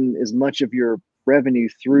run as much of your revenue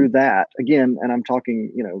through that. Again, and I'm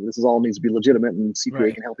talking, this is all needs to be legitimate, and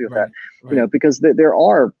CPA can help you with that, because there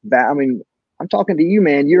are that. I mean, I'm talking to you,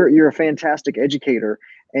 man. You're a fantastic educator,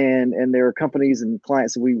 and there are companies and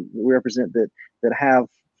clients that we represent that have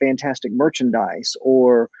fantastic merchandise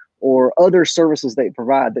or other services they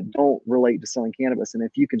provide that don't relate to selling cannabis. And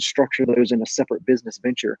if you can structure those in a separate business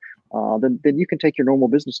venture, then you can take your normal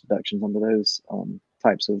business deductions under those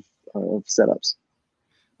types of setups.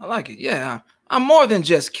 I like it. Yeah. I'm more than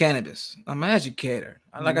just cannabis. I'm an educator.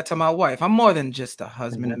 Like I tell my wife, I'm more than just a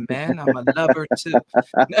husband and man. I'm a lover too.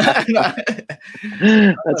 That's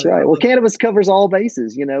right. Well, cannabis covers all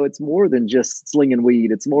bases. It's more than just slinging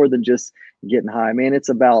weed. It's more than just getting high, man. It's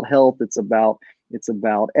about health. It's about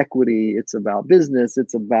equity. It's about business.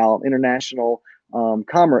 It's about international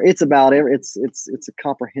commerce. It's about it's a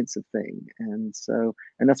comprehensive thing. And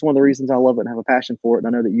that's one of the reasons I love it and have a passion for it. And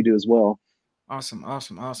I know that you do as well. Awesome.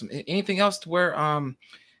 Anything else to where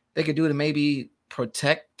they could do to maybe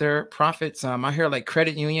protect their profits? I hear like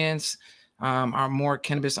credit unions are more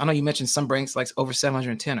cannabis. I know you mentioned some banks like over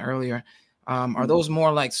 710 earlier. Are those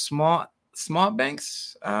more like small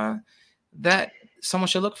banks that someone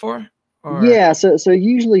should look for? Or? Yeah, so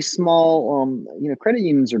usually small, credit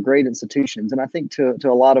unions are great institutions, and I think to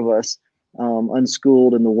a lot of us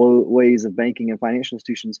unschooled in the ways of banking and financial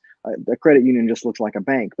institutions, a credit union just looks like a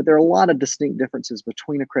bank. But there are a lot of distinct differences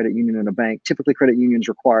between a credit union and a bank. Typically, credit unions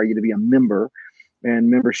require you to be a member, and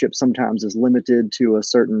membership sometimes is limited to a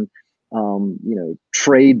certain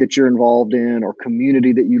trade that you're involved in, or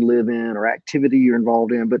community that you live in, or activity you're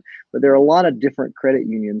involved in. But there are a lot of different credit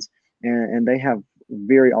unions, and they have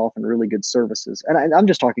very often really good services. And I'm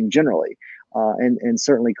just talking generally. And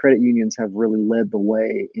certainly credit unions have really led the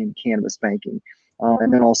way in cannabis banking.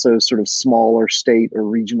 And then also sort of smaller state or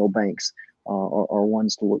regional banks are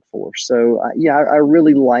ones to look for. So I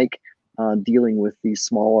really like dealing with these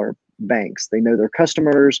smaller banks. They know their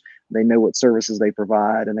customers, they know what services they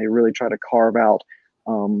provide, and they really try to carve out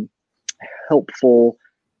helpful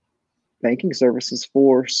banking services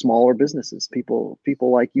for smaller businesses, people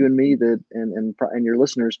like you and me and your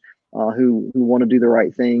listeners who want to do the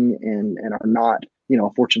right thing and are not, a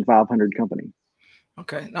Fortune 500 company.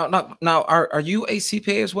 Okay. Now, are you a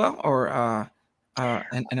CPA as well, or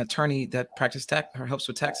an attorney that practices tax or helps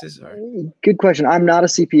with taxes? Or? Good question. I'm not a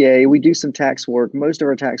CPA. We do some tax work. Most of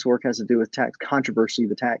our tax work has to do with tax controversy.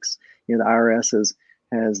 The IRS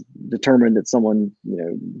has determined that someone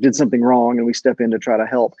did something wrong, and we step in to try to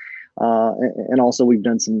help. And also we've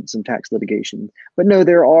done some tax litigation. But no,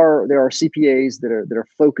 there are CPAs that are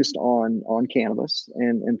focused on cannabis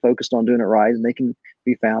and focused on doing it right, and they can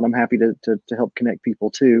be found. I'm happy to help connect people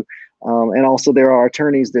too. And also there are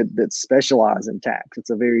attorneys that specialize in tax. It's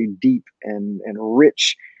a very deep and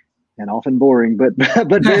rich and often boring, but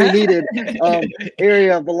very needed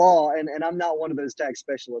area of the law. And I'm not one of those tax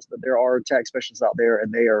specialists, but there are tax specialists out there,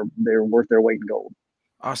 and they're worth their weight in gold.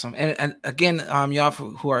 Awesome. And again, y'all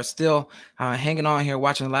who are still hanging on here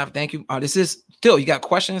watching live, thank you. This is still, you got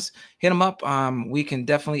questions, hit them up. We can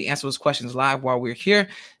definitely answer those questions live while we're here.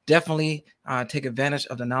 Definitely take advantage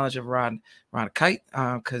of the knowledge of Rod Kite,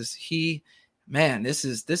 because this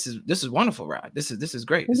is wonderful, Rod. This is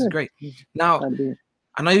great. This is great. Now,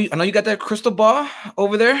 I know you got that crystal ball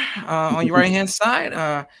over there on your right hand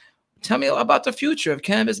side. Tell me about the future of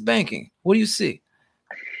cannabis banking. What do you see?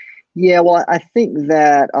 Yeah, well, I think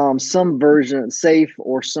that some version, SAFE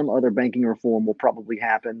or some other banking reform will probably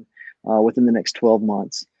happen within the next 12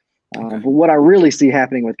 months. But what I really see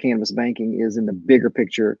happening with cannabis banking is, in the bigger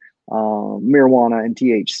picture, marijuana and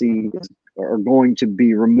THC are going to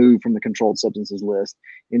be removed from the controlled substances list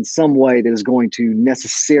in some way that is going to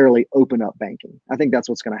necessarily open up banking. I think that's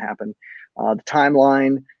what's going to happen. The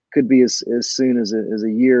timeline could be as soon as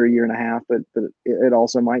a year and a half, but it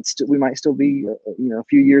also we might still be a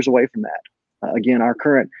few years away from that. Again, our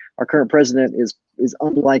current president is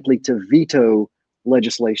unlikely to veto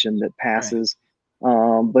legislation that passes,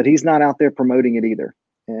 but he's not out there promoting it either.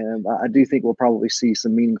 And I do think we'll probably see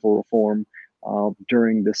some meaningful reform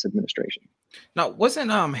during this administration. Now,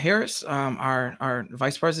 wasn't Harris, our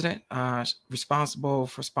vice president, responsible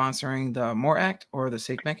for sponsoring the MORE Act or the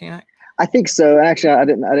Safe Banking Act? I think so. Actually, I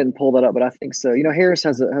didn't pull that up, but I think so. Harris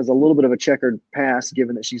has a little bit of a checkered past,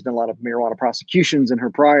 given that she's done a lot of marijuana prosecutions in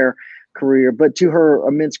her prior career. But to her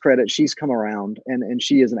immense credit, she's come around, and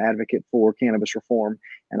she is an advocate for cannabis reform.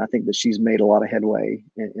 And I think that she's made a lot of headway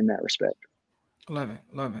in that respect. Love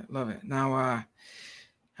it. Now, all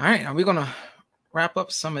right, are we gonna wrap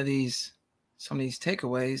up some of these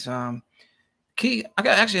takeaways? Key,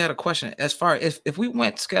 actually had a question. As far as if we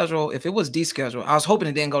went schedule, if it was descheduled, I was hoping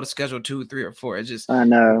it didn't go to schedule 2, 3, or 4. It just, I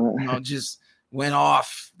know, just went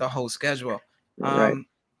off the whole schedule. Right.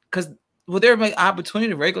 Because would there be opportunity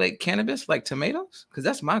to regulate cannabis like tomatoes? Because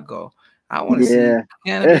that's my goal. I want to see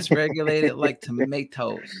cannabis regulated like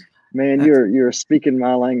tomatoes. Man, you're speaking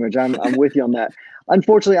my language. I'm with you on that.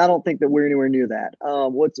 Unfortunately, I don't think that we're anywhere near that.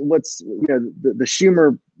 What's the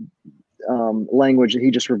Schumer language that he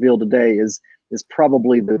just revealed today is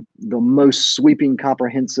probably the most sweeping,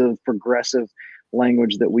 comprehensive, progressive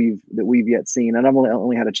language that we've yet seen. And I've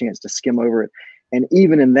only had a chance to skim over it. And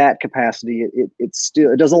even in that capacity,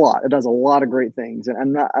 it does a lot. It does a lot of great things. And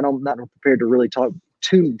I'm not prepared to really talk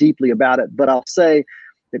too deeply about it. But I'll say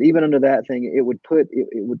that even under that thing, it would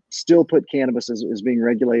still put cannabis as being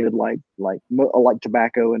regulated like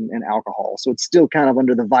tobacco and alcohol. So it's still kind of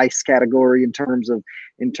under the vice category in terms of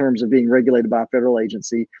being regulated by a federal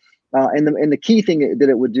agency. And the key thing that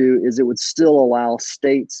it would do is it would still allow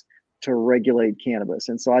states to regulate cannabis.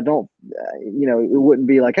 And so I don't, it wouldn't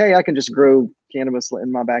be like, hey, I can just grow cannabis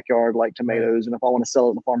in my backyard like tomatoes, and if I want to sell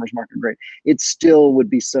it at the farmer's market, great. It still would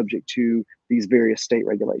be subject to these various state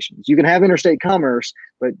regulations. You can have interstate commerce,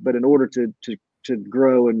 but in order to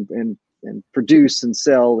grow and produce and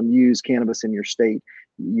sell and use cannabis in your state,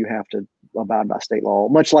 you have to abide by state law,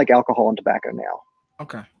 much like alcohol and tobacco now.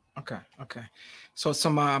 Okay. So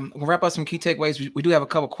we'll wrap up some key takeaways. We do have a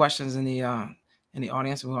couple questions in the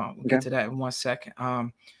audience. We'll get to that in 1 second.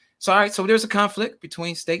 So all right, so there's a conflict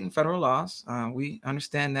between state and federal laws. We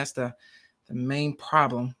understand that's the main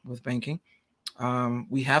problem with banking.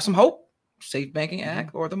 We have some hope. Safe Banking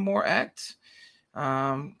Act or the MORE Act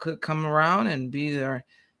could come around and be their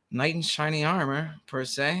knight in shining armor, per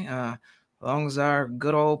se, as long as our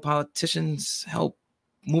good old politicians help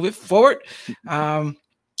move it forward. And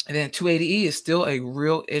then 280E is still a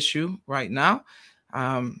real issue right now.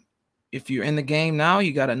 If you're in the game now,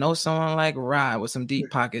 you got to know someone like Rod with some deep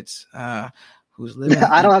pockets who's living.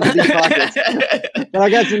 I don't have deep pockets, but I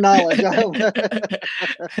got some knowledge.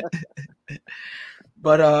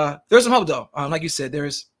 But there's some hope, though. Like you said, at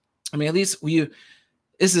least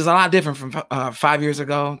this is a lot different from 5 years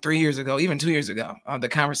ago, 3 years ago, even 2 years ago. The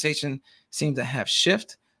conversation seems to have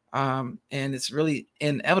shifted, and it's really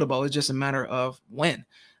inevitable. It's just a matter of when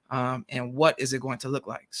and what is it going to look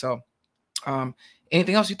like. So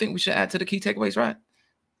Anything else you think we should add to the key takeaways, Rod?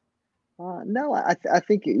 No, I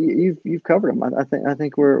think you've covered them. I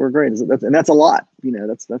think we're great, and that's a lot.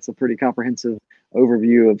 That's a pretty comprehensive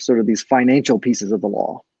overview of sort of these financial pieces of the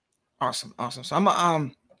law. Awesome. So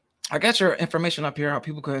I got your information up here, how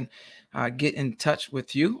people can get in touch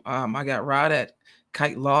with you. I got Rod at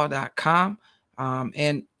kitelaw.com.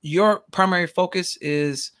 And your primary focus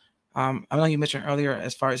is, I know you mentioned earlier,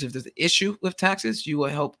 as far as if there's an issue with taxes, you will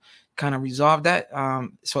help kind of resolve that.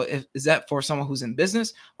 So is that for someone who's in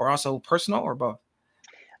business or also personal, or both?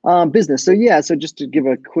 Business. So just to give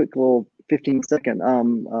a quick little 15-second,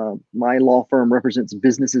 my law firm represents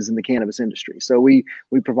businesses in the cannabis industry. So we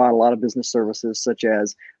provide a lot of business services such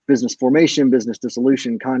as business formation, business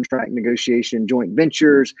dissolution, contract negotiation, joint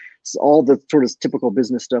ventures, all the sort of typical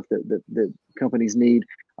business stuff that companies need.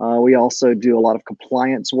 We also do a lot of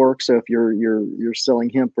compliance work. So if you're selling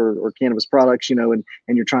hemp or cannabis products, and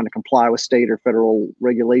you're trying to comply with state or federal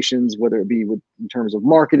regulations, whether it be in terms of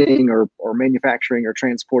marketing or manufacturing or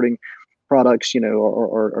transporting products,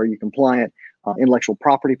 or are you compliant? Intellectual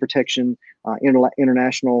property protection,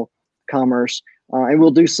 international commerce, and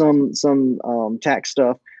we'll do some tax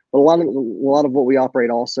stuff. But a lot of what we operate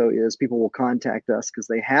also is people will contact us because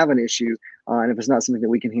they have an issue, and if it's not something that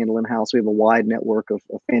we can handle in house, we have a wide network of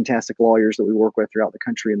fantastic lawyers that we work with throughout the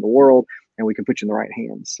country and the world, and we can put you in the right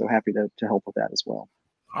hands. So happy to help with that as well.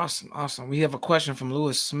 Awesome. We have a question from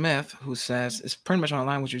Lewis Smith, who says, it's pretty much on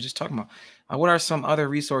line what you're just talking about. What are some other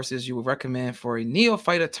resources you would recommend for a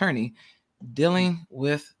neophyte attorney dealing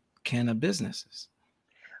with cannabis businesses?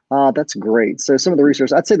 That's great. So some of the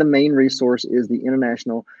resources, I'd say the main resource is the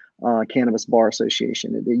International Cannabis Bar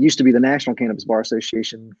Association. It used to be the National Cannabis Bar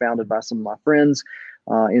Association, founded by some of my friends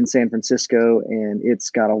in San Francisco, and it's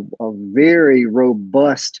got a very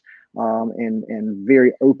robust and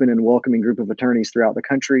very open and welcoming group of attorneys throughout the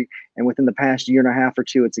country. And within the past year and a half or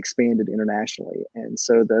two, it's expanded internationally. And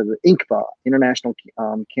so the INCBA, International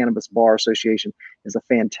Cannabis Bar Association, is a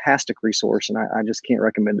fantastic resource, and I just can't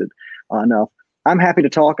recommend it enough. I'm happy to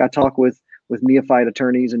talk. I talk with neophyte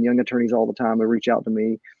attorneys and young attorneys all the time. They reach out to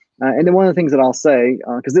me. And then one of the things that I'll say,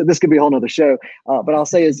 because this could be a whole nother show, but I'll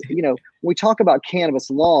say is, when we talk about cannabis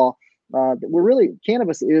law,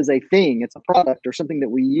 cannabis is a thing. It's a product or something that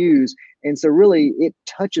we use. And so really it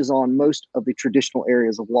touches on most of the traditional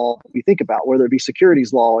areas of law that we think about, whether it be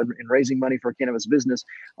securities law and raising money for a cannabis business,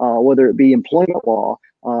 whether it be employment law,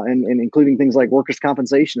 and including things like workers'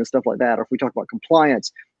 compensation and stuff like that. Or if we talk about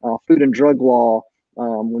compliance, food and drug law,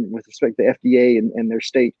 with respect to the FDA and their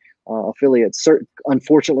state affiliates.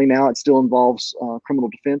 Unfortunately, now it still involves criminal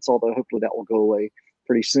defense, although hopefully that will go away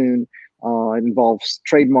pretty soon. It involves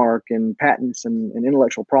trademark and patents and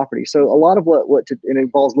intellectual property. So a lot of it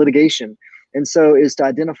involves litigation. And so is to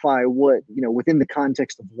identify what, within the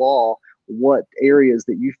context of law, what areas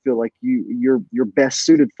that you feel like you're best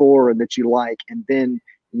suited for and that you like, and then,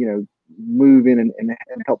 move in and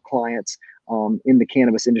help clients in the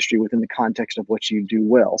cannabis industry within the context of what you do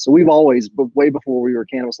well. So we've always, way before we were a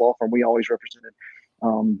cannabis law firm, we always represented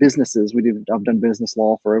businesses. I've done business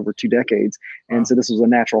law for over 2 decades. And so this was a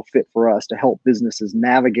natural fit for us to help businesses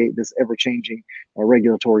navigate this ever-changing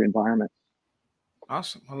regulatory environment.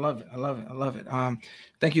 Awesome. I love it.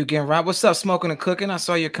 Thank you again, Rob. What's up, Smoking and Cooking? I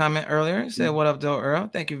saw your comment earlier. It said, what up, Del Earl?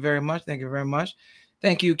 Thank you very much.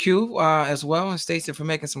 Thank you, Q, as well, and Stacey for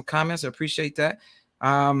making some comments. I appreciate that.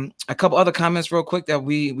 A couple other comments real quick that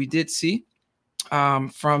we did see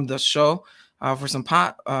from the show for some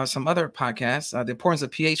other podcasts. The importance of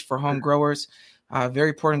pH for home growers. Very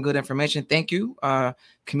important, good information. Thank you,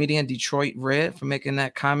 comedian Detroit Red, for making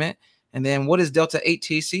that comment. And then what is Delta 8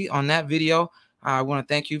 THC on that video? I want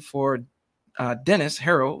to thank you for Dennis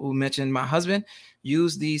Harrell, who mentioned my husband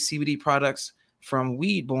used these CBD products from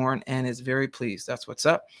Weedborn and is very pleased. That's what's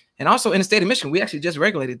up. And also in the state of Michigan, we actually just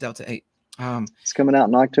regulated Delta 8. It's coming out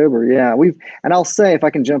in October. Yeah, and I'll say, if I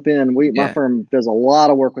can jump in, my firm does a lot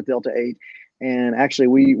of work with Delta 8. And actually,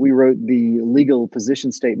 we wrote the legal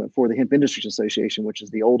position statement for the Hemp Industry Association, which is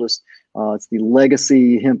the oldest. It's the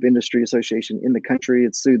legacy hemp industry association in the country.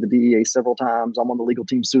 It's sued the DEA several times. I'm on the legal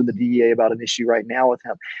team suing the DEA about an issue right now with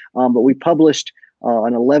hemp. But we published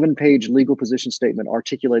an 11-page legal position statement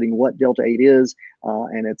articulating what Delta 8 is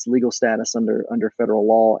and its legal status under federal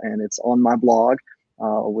law. And it's on my blog,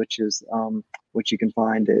 which you can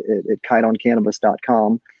find at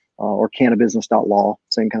kiteoncannabis.com or cannabusiness.law,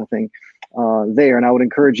 same kind of thing. There, and I would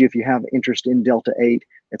encourage you, if you have interest in Delta 8,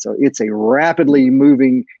 it's a rapidly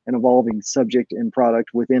moving and evolving subject and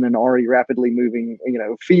product within an already rapidly moving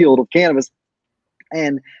field of cannabis,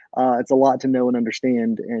 and it's a lot to know and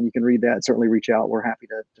understand. And you can read that. Certainly reach out. We're happy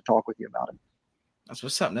to talk with you about it. That's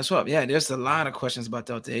what's up. That's what. Yeah, there's a lot of questions about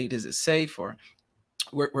Delta 8. Is it safe, or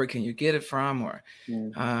where can you get it from? Or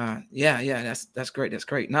that's great. That's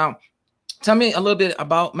great. Now, tell me a little bit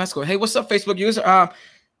about Mexico. Hey, what's up, Facebook user?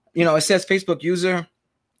 It says Facebook user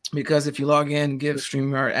because if you log in, give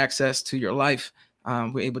StreamYard access to your life,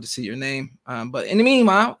 we're able to see your name. But in the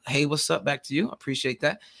meanwhile, hey, what's up? Back to you. Appreciate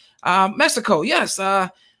that. Mexico, yes.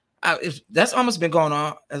 That's almost been going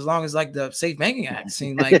on as long as like the Safe Banking Act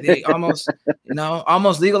seemed like they almost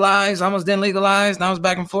legalized, almost didn't legalize. Now it's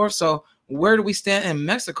back and forth. So where do we stand in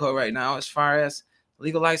Mexico right now as far as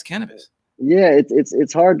legalized cannabis? Yeah,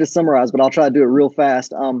 it's hard to summarize, but I'll try to do it real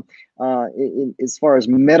fast. As far as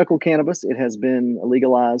medical cannabis, it has been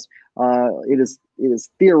legalized. It is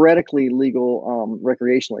theoretically legal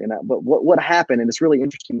recreationally, but what happened, and it's really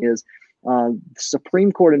interesting, is the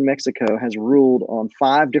Supreme Court in Mexico has ruled on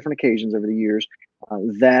 5 different occasions over the years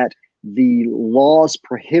that the laws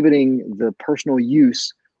prohibiting the personal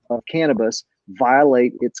use of cannabis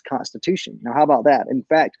violate its constitution. Now, how about that? In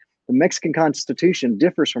fact, the Mexican Constitution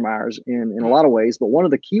differs from ours in a lot of ways, but one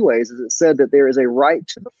of the key ways is it said that there is a right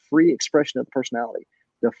to the free expression of personality.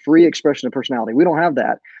 The free expression of personality. We don't have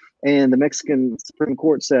that. And the Mexican Supreme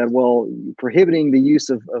Court said, well, prohibiting the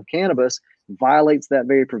use of cannabis violates that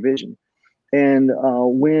very provision. And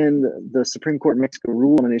when the Supreme Court in Mexico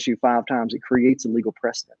ruled on an issue 5 times, it creates a legal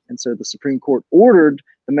precedent. And so the Supreme Court ordered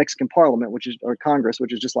the Mexican Parliament, or Congress,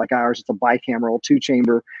 which is just like ours, it's a bicameral,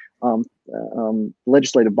 2-chamber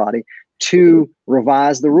legislative body, to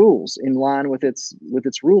revise the rules in line with its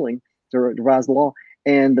ruling, to revise the law.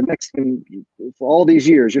 And the Mexican, for all these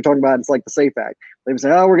years, you're talking about, it's like the SAFE Act. They would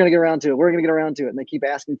say, oh, we're going to get around to it. We're going to get around to it. And they keep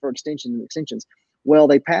asking for extensions. Well,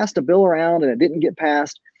 they passed a bill around and it didn't get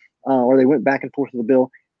passed. Or they went back and forth with the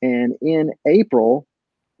bill. And in April,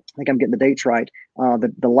 I think I'm getting the dates right,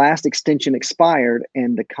 the last extension expired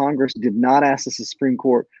and the Congress did not ask the Supreme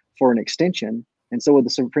Court for an extension. And so what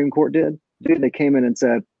the Supreme Court did, they came in and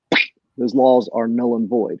said, those laws are null and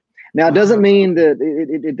void. Now, it doesn't mean that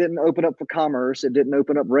it didn't open up for commerce. It didn't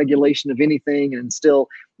open up regulation of anything.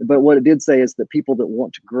 But what it did say is that people that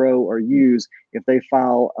want to grow or use, if they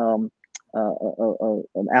file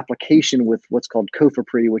an application with what's called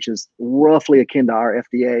COFEPRIS, which is roughly akin to our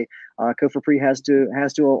FDA, COFEPRIS has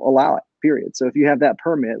to allow it, period. So if you have that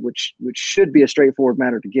permit, which should be a straightforward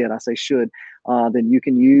matter to get, I say should, then you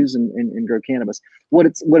can use and grow cannabis. What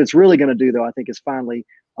it's really going to do, though, I think, is finally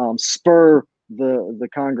spur the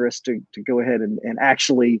Congress to go ahead and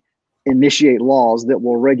actually initiate laws that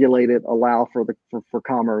will regulate it, allow for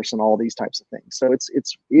commerce and all these types of things. So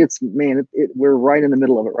we're right in the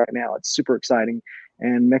middle of it right now. It's super exciting,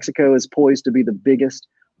 and Mexico is poised to be the biggest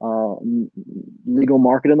legal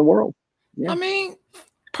market in the world. Yeah. I mean,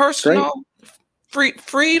 personal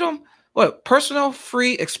freedom. What? Personal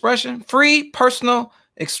free expression. Free personal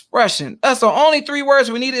expression. That's the only 3 words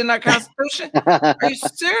we needed in our Constitution. Are you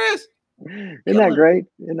serious? Isn't that great?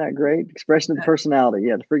 Isn't that great? Expression of personality.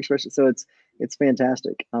 Yeah, the free expression. So it's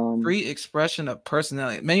fantastic. Free expression of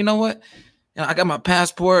personality. Man, you know what? I got my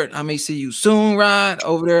passport. I may see you soon, Rod,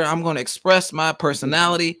 over there. I'm going to express my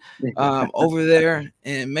personality over there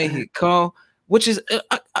in Mexico, which is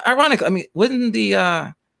ironic. I mean, wouldn't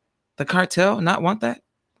the cartel not want that?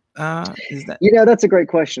 Is that? That's a great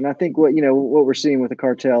question. I think what we're seeing with the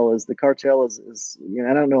cartel is I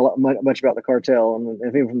don't know much about the cartel, and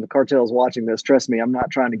if anyone from the cartel is watching this, trust me, I'm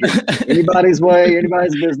not trying to get anybody's way,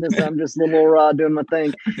 anybody's business. I'm just a little doing my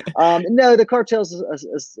thing. No, the cartels,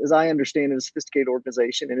 as I understand it, is a sophisticated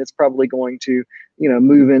organization, and it's probably going to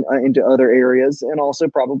move into other areas and also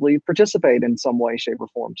probably participate in some way, shape, or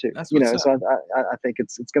form too. So I think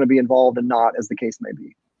it's going to be involved and not, as the case may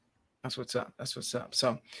be. That's what's up. That's what's up.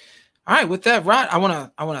 So, all right, with that, Rod, I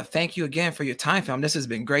wanna thank you again for your time, fam. This has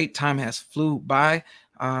been great. Time has flew by.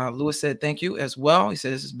 Lewis said thank you as well. He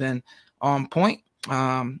said this has been on point.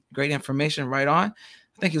 Great information, right on. I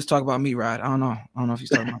think he was talking about me, Rod. I don't know if he's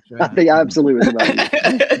talking about you. I think absolutely was about you.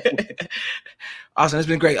 Awesome. It's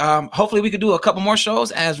been great. Hopefully we could do a couple more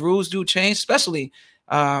shows as rules do change, especially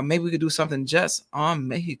maybe we could do something just on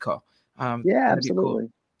Mexico. Yeah, absolutely.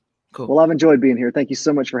 Cool. Well, I've enjoyed being here. Thank you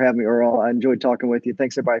so much for having me, Earl. I enjoyed talking with you.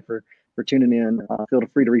 Thanks, everybody, for tuning in. Feel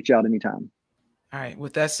free to reach out anytime. All right.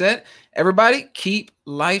 With that said, everybody, keep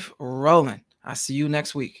life rolling. I'll see you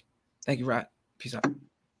next week. Thank you, Rod. Peace out.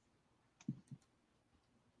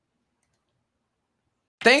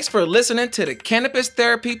 Thanks for listening to the Cannabis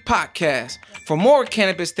Therapy Podcast. For more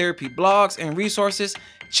cannabis therapy blogs and resources,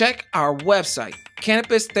 check our website,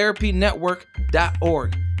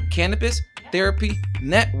 cannabistherapynetwork.org.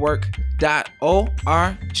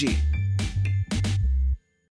 CannabisTherapyNetwork.org.